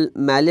medial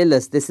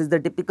malleolus. This is the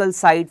typical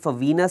site for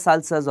venous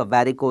ulcers or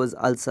varicose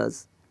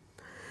ulcers.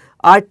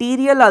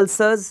 Arterial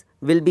ulcers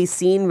will be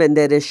seen when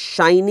there is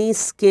shiny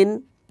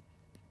skin,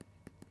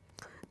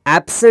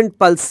 absent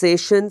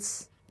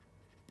pulsations.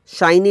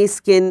 Shiny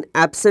skin,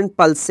 absent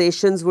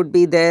pulsations would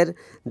be there.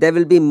 There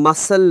will be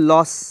muscle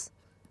loss.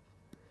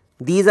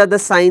 These are the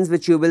signs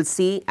which you will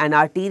see, and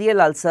arterial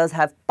ulcers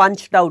have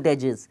punched out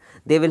edges.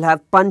 They will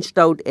have punched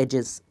out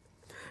edges.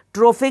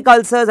 Trophic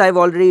ulcers I have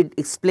already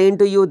explained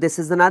to you. This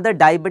is another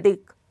diabetic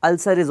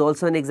ulcer is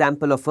also an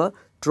example of a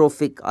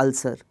trophic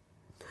ulcer.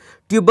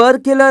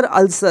 Tubercular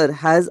ulcer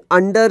has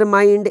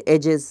undermined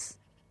edges.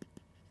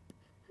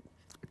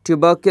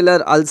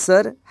 Tubercular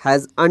ulcer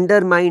has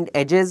undermined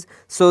edges.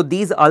 So,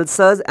 these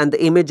ulcers and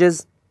the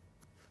images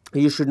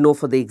you should know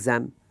for the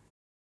exam.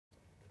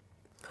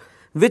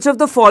 Which of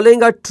the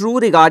following are true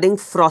regarding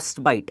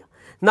frostbite?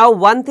 Now,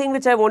 one thing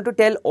which I want to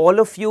tell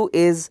all of you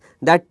is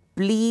that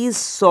please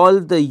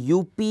solve the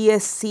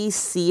UPSC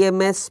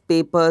CMS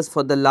papers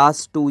for the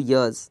last 2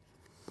 years.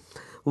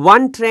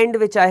 One trend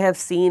which I have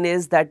seen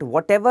is that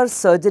whatever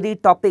surgery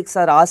topics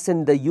are asked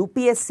in the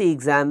UPSC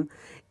exam,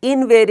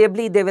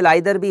 invariably they will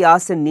either be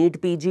asked in NEET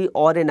PG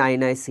or in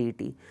INI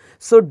CET.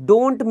 So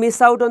don't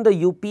miss out on the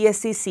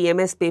UPSC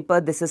CMS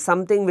paper. This is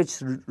something which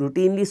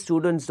routinely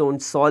students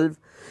don't solve.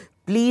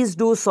 Please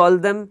do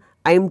solve them.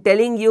 I am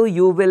telling you,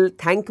 you will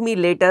thank me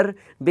later,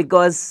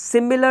 because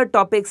similar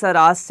topics are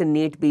asked in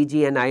NEET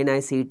PG and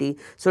INI CET.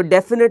 So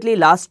definitely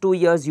last 2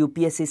 years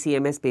UPSC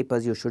CMS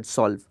papers you should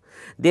solve.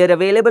 They are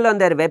available on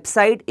their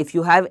website. If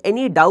you have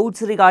any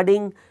doubts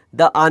regarding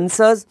the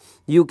answers,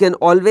 you can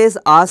always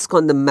ask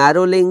on the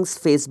Marrowlinks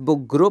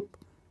Facebook group,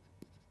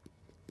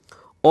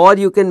 or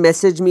you can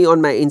message me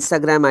on my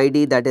Instagram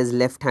ID, that is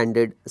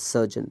left-handed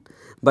surgeon.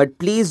 But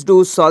please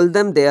do solve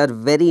them, they are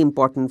very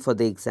important for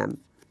the exam.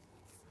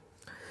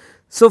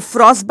 So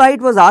frostbite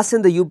was asked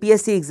in the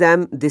UPSC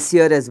exam this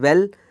year as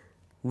well.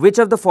 Which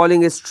of the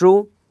following is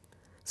true?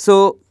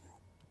 So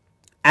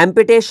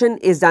amputation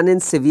is done in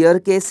severe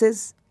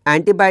cases,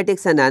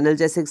 antibiotics and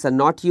analgesics are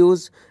not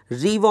used,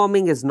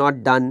 rewarming is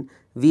not done,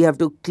 we have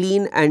to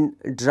clean and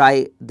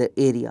dry the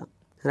area,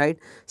 right.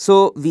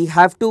 So we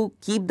have to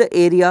keep the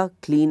area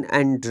clean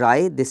and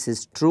dry, this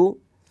is true.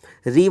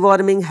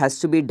 Rewarming has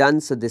to be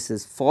done, so this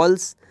is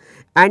false.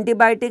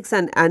 Antibiotics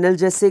and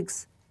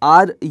analgesics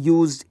are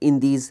used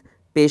in these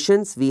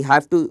patients, we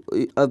have to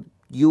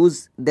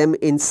use them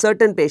in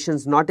certain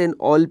patients, not in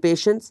all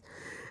patients,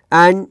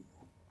 and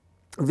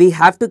we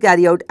have to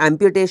carry out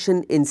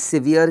amputation in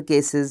severe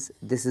cases,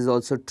 this is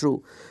also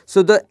true.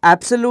 So the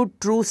absolute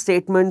true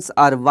statements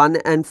are 1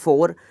 and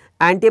 4.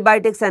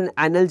 Antibiotics and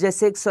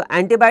analgesics, so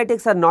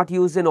antibiotics are not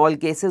used in all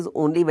cases,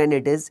 only when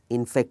it is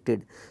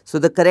infected. So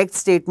the correct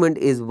statement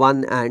is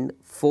 1 and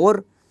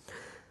 4.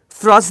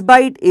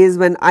 Frostbite is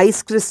when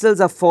ice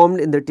crystals are formed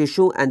in the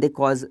tissue and they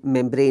cause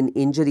membrane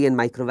injury and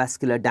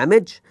microvascular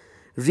damage.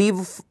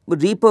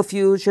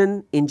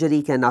 Reperfusion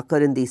injury can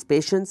occur in these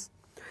patients.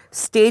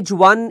 Stage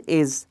 1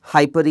 is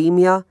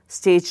hyperemia,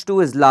 stage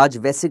 2 is large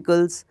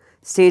vesicles,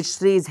 stage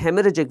 3 is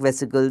hemorrhagic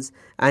vesicles,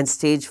 and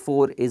stage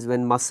 4 is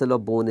when muscle or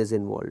bone is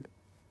involved.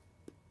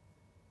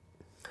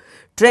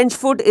 Trench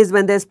foot is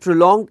when there is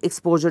prolonged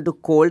exposure to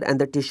cold and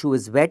the tissue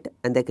is wet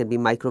and there can be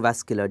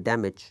microvascular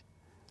damage.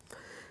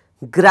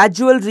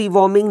 Gradual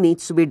rewarming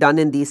needs to be done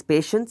in these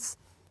patients.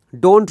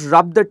 Don't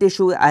rub the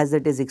tissue as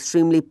it is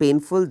extremely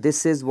painful.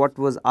 This is what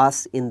was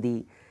asked in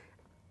the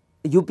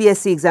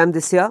UPSC exam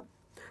this year.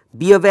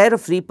 Be aware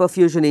of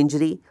reperfusion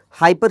injury.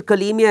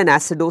 Hyperkalemia and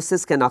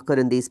acidosis can occur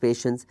in these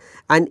patients,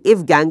 and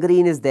if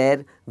gangrene is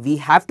there, we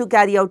have to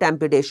carry out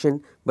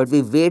amputation, but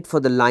we wait for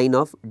the line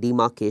of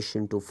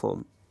demarcation to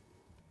form.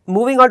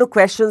 Moving on to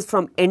questions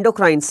from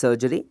endocrine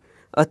surgery.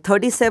 A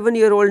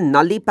 37-year-old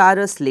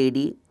nulliparous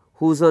lady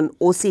who's on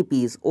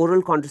OCPs,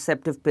 oral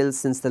contraceptive pills,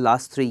 since the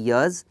last 3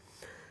 years.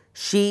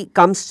 She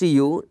comes to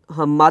you,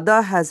 her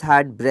mother has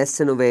had breast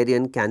and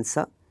ovarian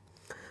cancer.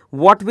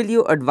 What will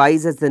you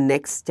advise as the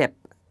next step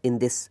in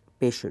this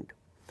patient?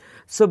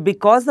 So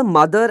because the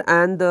mother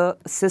and the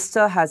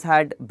sister has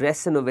had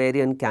breast and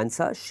ovarian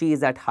cancer, she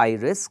is at high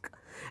risk,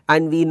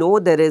 and we know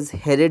there is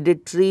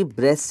hereditary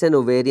breast and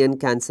ovarian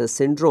cancer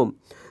syndrome,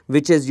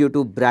 which is due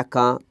to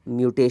BRCA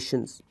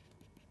mutations.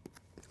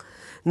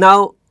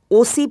 Now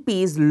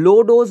OCPs,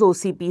 low dose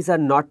OCPs are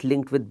not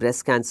linked with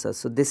breast cancer,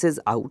 so this is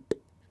out.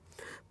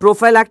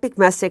 Prophylactic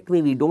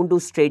mastectomy we don't do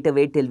straight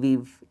away till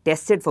we've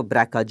tested for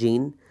BRCA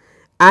gene.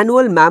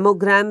 Annual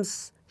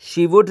mammograms,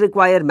 she would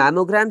require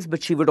mammograms,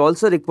 but she would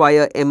also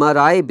require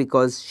MRI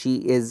because she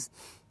is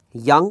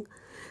young.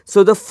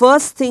 So the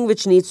first thing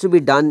which needs to be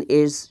done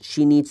is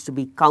she needs to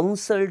be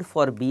counseled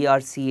for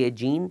BRCA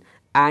gene,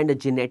 and a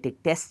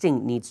genetic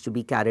testing needs to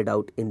be carried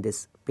out in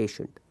this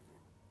patient.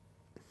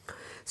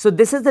 So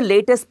this is the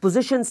latest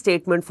position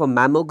statement for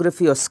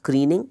mammography or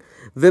screening.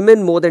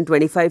 Women more than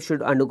 25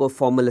 should undergo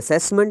formal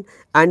assessment,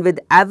 and with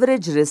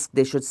average risk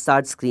they should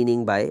start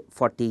screening by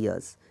 40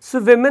 years.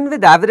 So women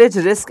with average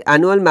risk,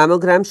 annual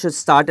mammogram should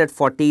start at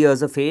 40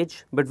 years of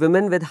age, but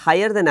women with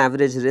higher than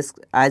average risk,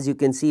 as you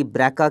can see,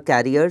 BRCA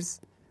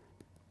carriers,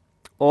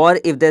 or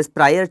if there is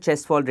prior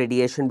chest wall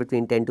radiation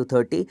between 10 to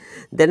 30,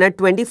 then at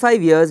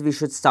 25 years we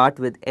should start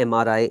with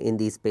MRI in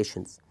these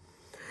patients.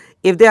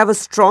 If they have a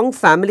strong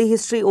family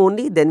history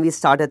only, then we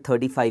start at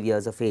 35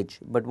 years of age.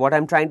 But what I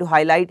am trying to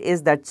highlight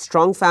is that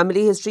strong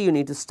family history, you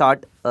need to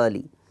start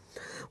early.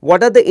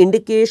 What are the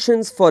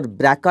indications for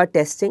BRCA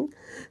testing?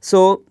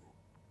 So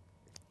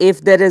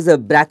if there is a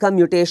BRCA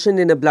mutation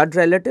in a blood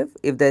relative,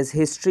 if there is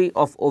history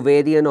of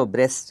ovarian or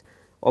breast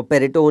or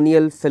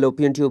peritoneal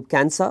fallopian tube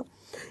cancer,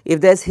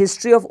 if there is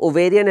history of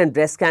ovarian and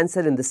breast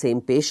cancer in the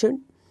same patient,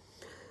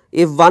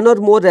 if one or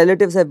more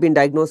relatives have been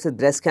diagnosed with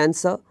breast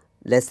cancer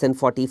less than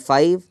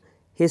 45,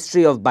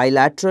 history of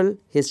bilateral,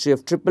 history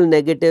of triple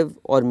negative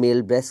or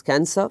male breast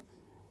cancer,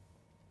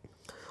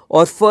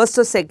 or first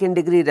or second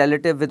degree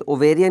relative with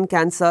ovarian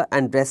cancer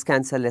and breast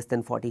cancer less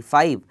than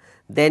 45,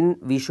 then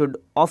we should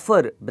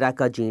offer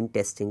BRCA gene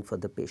testing for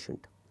the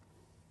patient.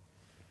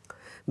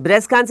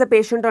 Breast cancer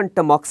patient on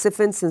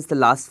tamoxifen since the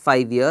last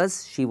 5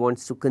 years, she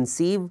wants to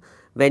conceive,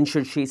 when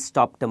should she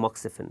stop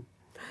tamoxifen.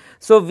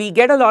 So we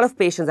get a lot of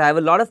patients, I have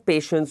a lot of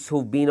patients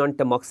who've been on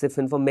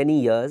tamoxifen for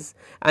many years,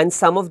 and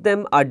some of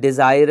them are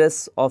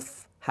desirous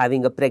of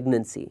having a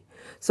pregnancy.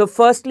 So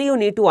firstly, you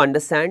need to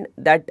understand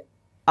that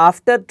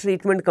after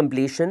treatment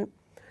completion,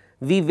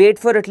 we wait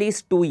for at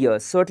least 2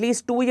 years. So at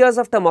least 2 years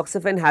of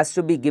tamoxifen has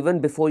to be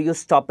given before you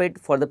stop it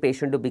for the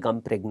patient to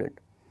become pregnant.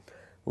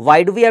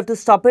 Why do we have to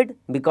stop it?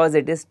 Because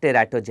it is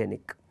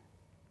teratogenic.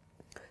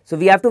 So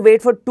we have to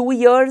wait for 2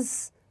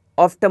 years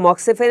of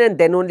tamoxifen and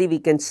then only we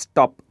can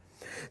stop.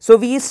 So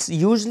we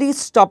usually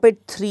stop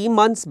it 3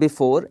 months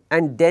before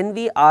and then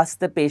we ask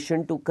the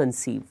patient to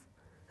conceive,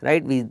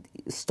 right. We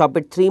stop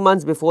it 3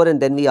 months before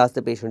and then we ask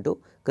the patient to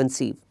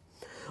conceive.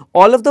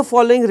 All of the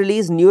following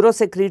release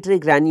neurosecretory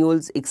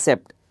granules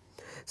except.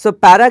 So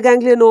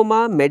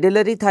paraganglionoma,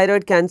 medullary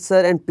thyroid cancer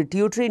and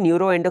pituitary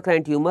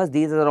neuroendocrine tumors,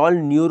 these are all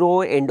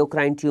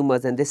neuroendocrine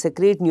tumors and they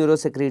secrete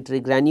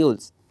neurosecretory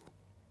granules.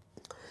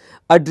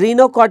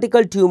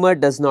 Adrenocortical tumor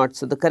does not.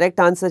 So the correct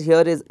answer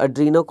here is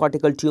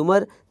adrenocortical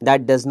tumor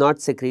that does not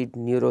secrete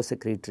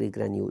neurosecretory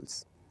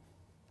granules.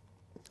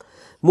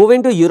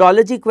 Moving to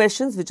urology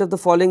questions, which of the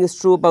following is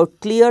true about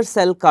clear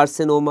cell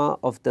carcinoma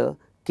of the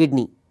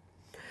kidney?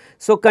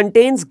 So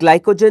contains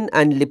glycogen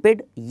and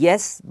lipid,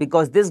 yes,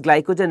 because this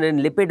glycogen and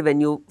lipid, when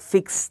you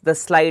fix the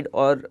slide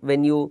or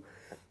when you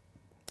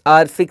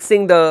are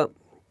fixing the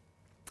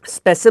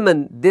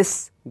specimen,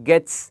 this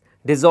gets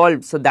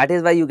dissolved. So that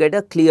is why you get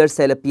a clear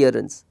cell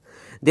appearance.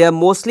 They are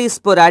mostly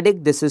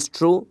sporadic, this is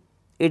true.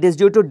 It is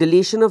due to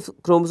deletion of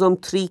chromosome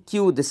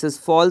 3q, this is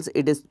false,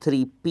 it is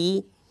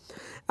 3p,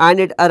 and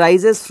it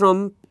arises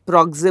from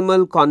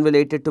proximal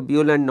convoluted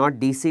tubule and not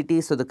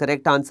DCT. So the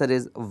correct answer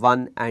is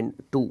 1 and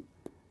 2.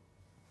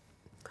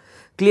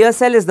 Clear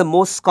cell is the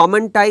most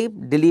common type,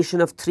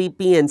 deletion of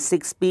 3p and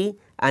 6p,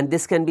 and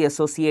this can be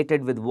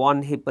associated with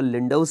von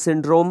Hippel-Lindau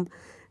syndrome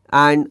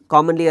and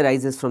commonly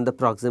arises from the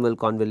proximal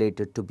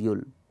convoluted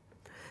tubule.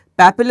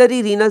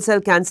 Papillary renal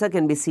cell cancer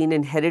can be seen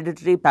in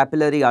hereditary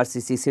papillary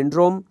RCC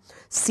syndrome.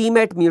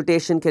 CMET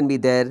mutation can be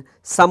there.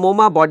 Some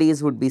OMA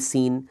bodies would be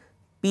seen.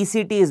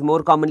 PCT is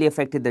more commonly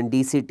affected than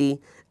DCT,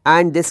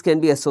 and this can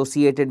be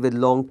associated with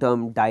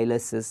long-term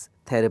dialysis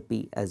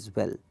therapy as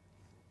well.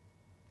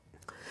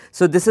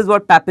 So this is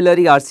what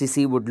papillary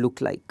RCC would look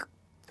like.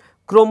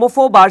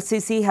 Chromophobe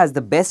RCC has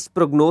the best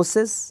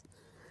prognosis.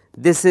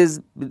 This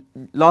is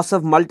loss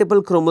of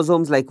multiple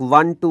chromosomes like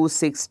 1, 2,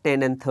 6,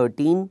 10 and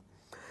 13,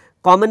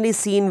 commonly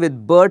seen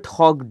with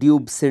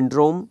Burt-Hogg-Dube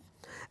syndrome,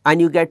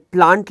 and you get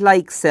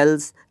plant-like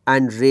cells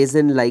and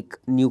raisin-like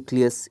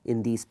nucleus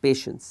in these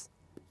patients.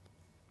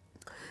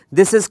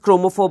 This is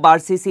chromophobe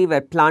RCC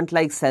where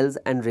plant-like cells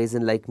and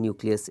raisin-like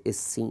nucleus is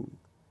seen.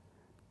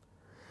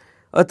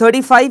 A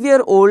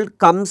 35-year-old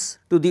comes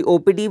to the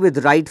OPD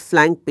with right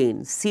flank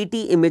pain. CT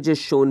image is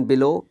shown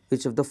below.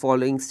 Which of the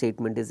following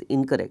statement is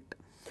incorrect?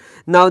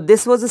 Now,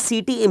 this was a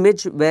CT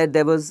image where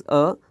there was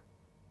a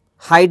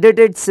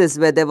hydrated cyst,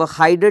 where there were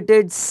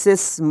hydrated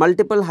cysts,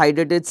 multiple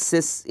hydrated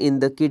cysts in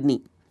the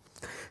kidney.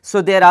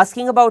 So, they are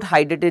asking about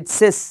hydrated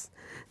cysts.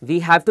 We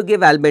have to give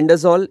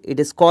albendazole.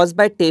 It is caused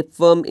by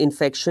tapeworm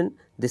infection.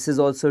 This is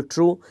also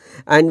true.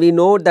 And we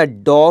know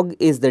that dog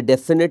is the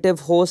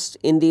definitive host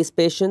in these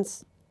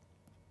patients.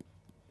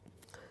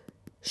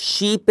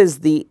 Sheep is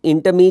the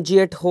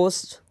intermediate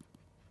host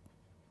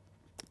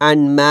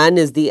and man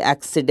is the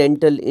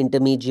accidental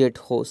intermediate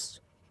host.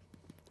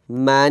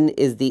 Man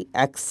is the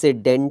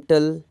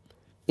accidental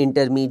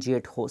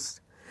intermediate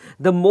host.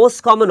 The most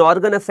common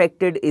organ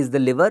affected is the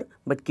liver,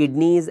 but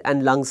kidneys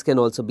and lungs can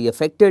also be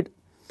affected.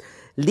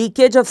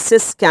 Leakage of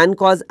cysts can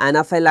cause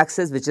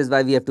anaphylaxis, which is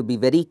why we have to be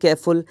very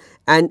careful,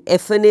 and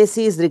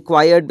FNAC is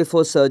required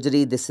before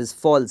surgery. This is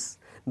false,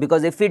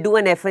 because if we do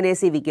an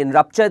FNAC, we can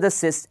rupture the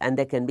cyst and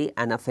there can be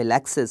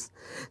anaphylaxis.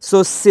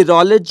 So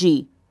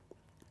serology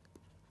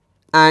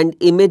and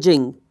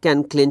imaging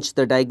can clinch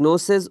the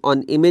diagnosis.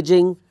 On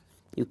imaging,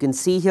 you can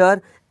see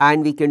here,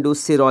 and we can do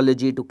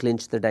serology to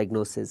clinch the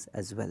diagnosis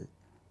as well.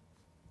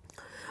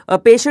 A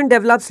patient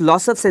develops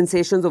loss of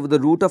sensations over the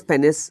root of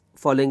penis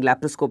following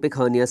laparoscopic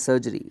hernia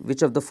surgery.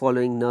 Which of the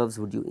following nerves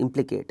would you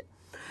implicate?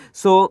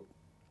 So,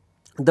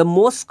 the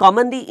most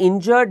commonly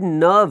injured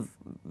nerve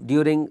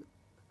during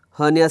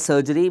hernia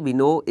surgery we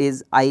know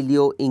is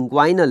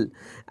ilioinguinal,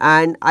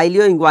 and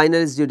ilioinguinal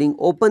is during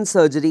open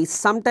surgery.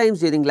 Sometimes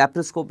during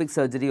laparoscopic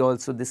surgery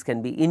also this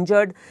can be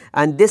injured,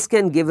 and this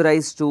can give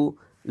rise to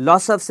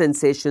loss of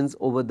sensations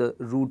over the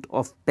root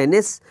of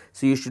penis.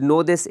 So, you should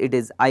know this, it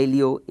is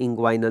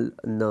ilioinguinal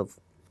nerve.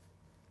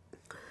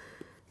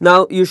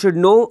 Now, you should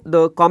know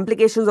the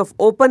complications of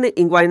open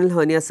inguinal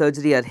hernia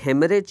surgery are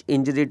hemorrhage,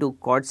 injury to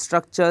cord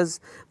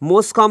structures.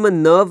 Most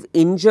common nerve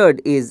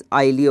injured is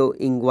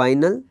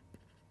ilioinguinal.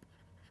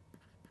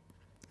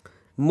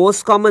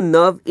 Most common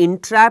nerve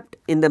entrapped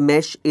in the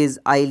mesh is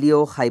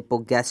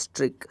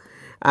iliohypogastric,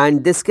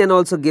 and this can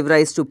also give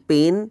rise to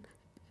pain.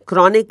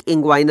 Chronic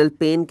inguinal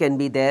pain can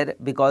be there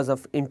because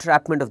of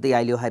entrapment of the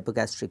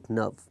iliohypogastric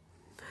nerve.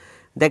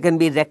 There can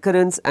be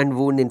recurrence and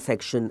wound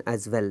infection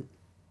as well.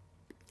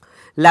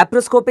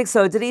 Laparoscopic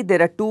surgery,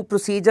 there are two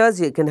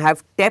procedures. You can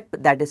have TEP,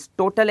 that is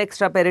total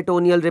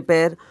extraperitoneal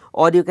repair,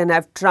 or you can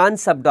have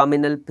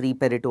transabdominal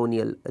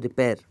preperitoneal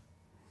repair.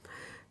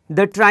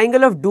 The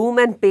triangle of doom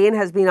and pain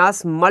has been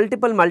asked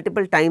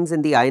multiple times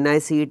in the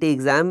INI CET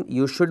exam.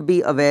 You should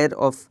be aware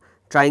of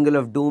triangle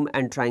of doom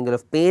and triangle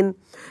of pain.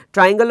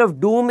 Triangle of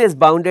doom is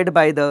bounded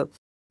by the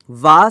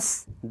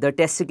vas, the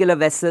testicular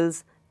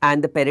vessels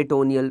and the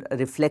peritoneal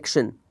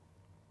reflection.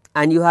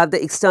 And you have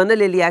the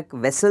external iliac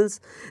vessels,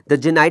 the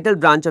genital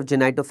branch of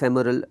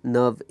genitofemoral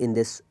nerve in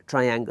this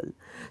triangle.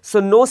 So,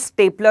 no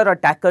stapler or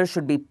tacker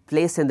should be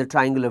placed in the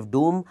triangle of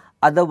doom,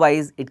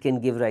 otherwise it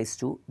can give rise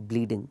to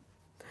bleeding.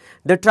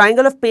 The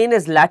triangle of pain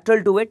is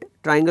lateral to it.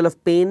 Triangle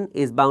of pain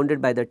is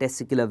bounded by the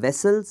testicular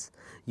vessels.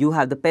 You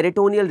have the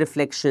peritoneal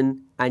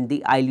reflection and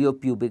the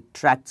iliopubic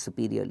tract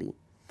superiorly.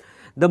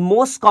 The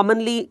most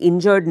commonly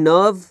injured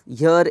nerve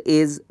here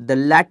is the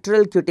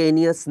lateral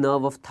cutaneous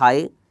nerve of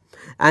thigh,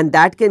 and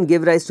that can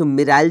give rise to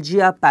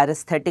meralgia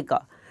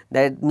paresthetica.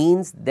 That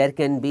means there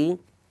can be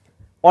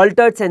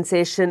altered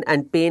sensation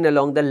and pain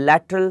along the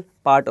lateral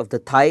part of the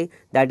thigh,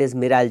 that is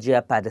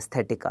meralgia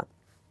paresthetica.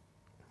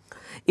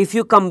 If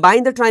you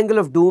combine the triangle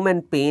of doom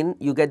and pain,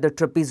 you get the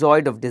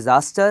trapezoid of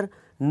disaster.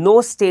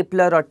 No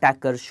stapler or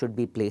tacker should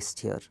be placed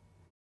here.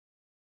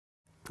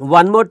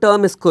 One more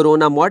term is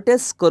corona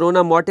mortis.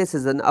 Corona mortis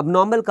is an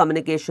abnormal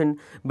communication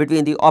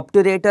between the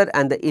obturator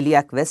and the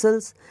iliac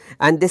vessels,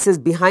 and this is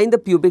behind the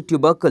pubic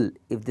tubercle.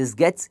 If this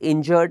gets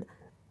injured,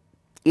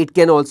 it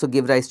can also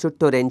give rise to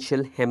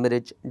torrential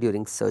hemorrhage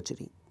during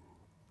surgery.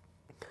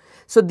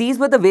 So, these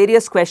were the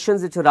various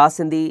questions which were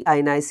asked in the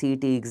INI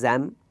CET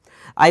exam.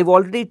 I have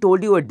already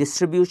told you a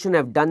distribution. I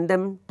have done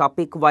them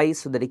topic wise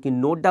so that you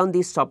can note down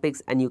these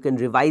topics and you can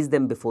revise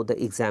them before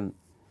the exam.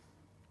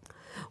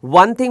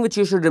 One thing which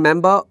you should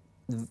remember,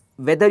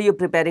 whether you are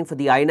preparing for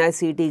the INI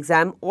CET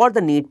exam or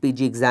the NEET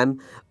PG exam,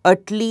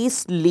 at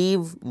least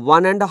leave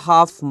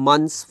 1.5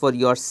 months for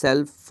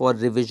yourself for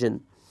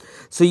revision.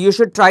 So, you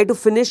should try to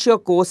finish your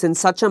course in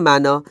such a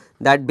manner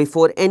that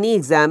before any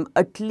exam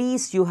at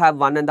least you have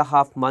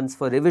 1.5 months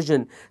for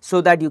revision, so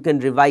that you can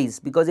revise,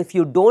 because if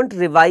you do not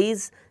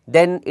revise,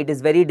 then it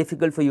is very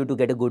difficult for you to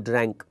get a good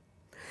rank.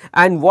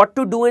 And what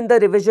to do in the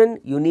revision?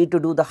 You need to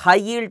do the high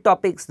yield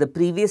topics, the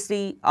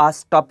previously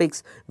asked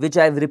topics, which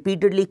I have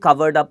repeatedly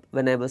covered up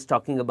when I was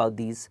talking about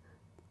these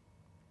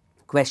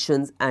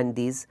questions and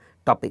these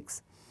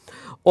topics.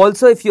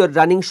 Also, if you are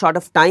running short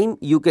of time,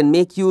 you can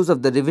make use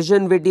of the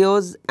revision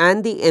videos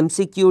and the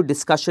MCQ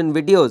discussion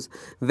videos,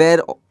 where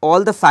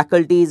all the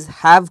faculties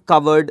have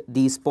covered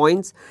these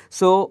points.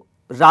 So,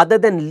 rather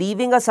than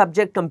leaving a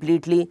subject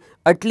completely,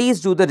 at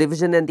least do the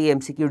revision and the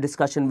MCQ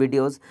discussion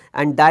videos,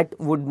 and that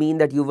would mean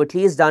that you have at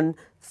least done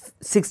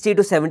 60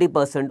 to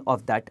 70%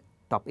 of that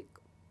topic,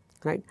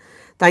 right.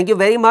 Thank you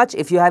very much.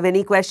 If you have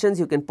any questions,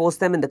 you can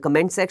post them in the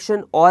comment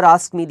section or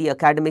ask me the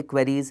academic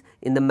queries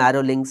in the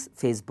Marrow Links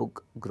Facebook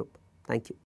group. Thank you.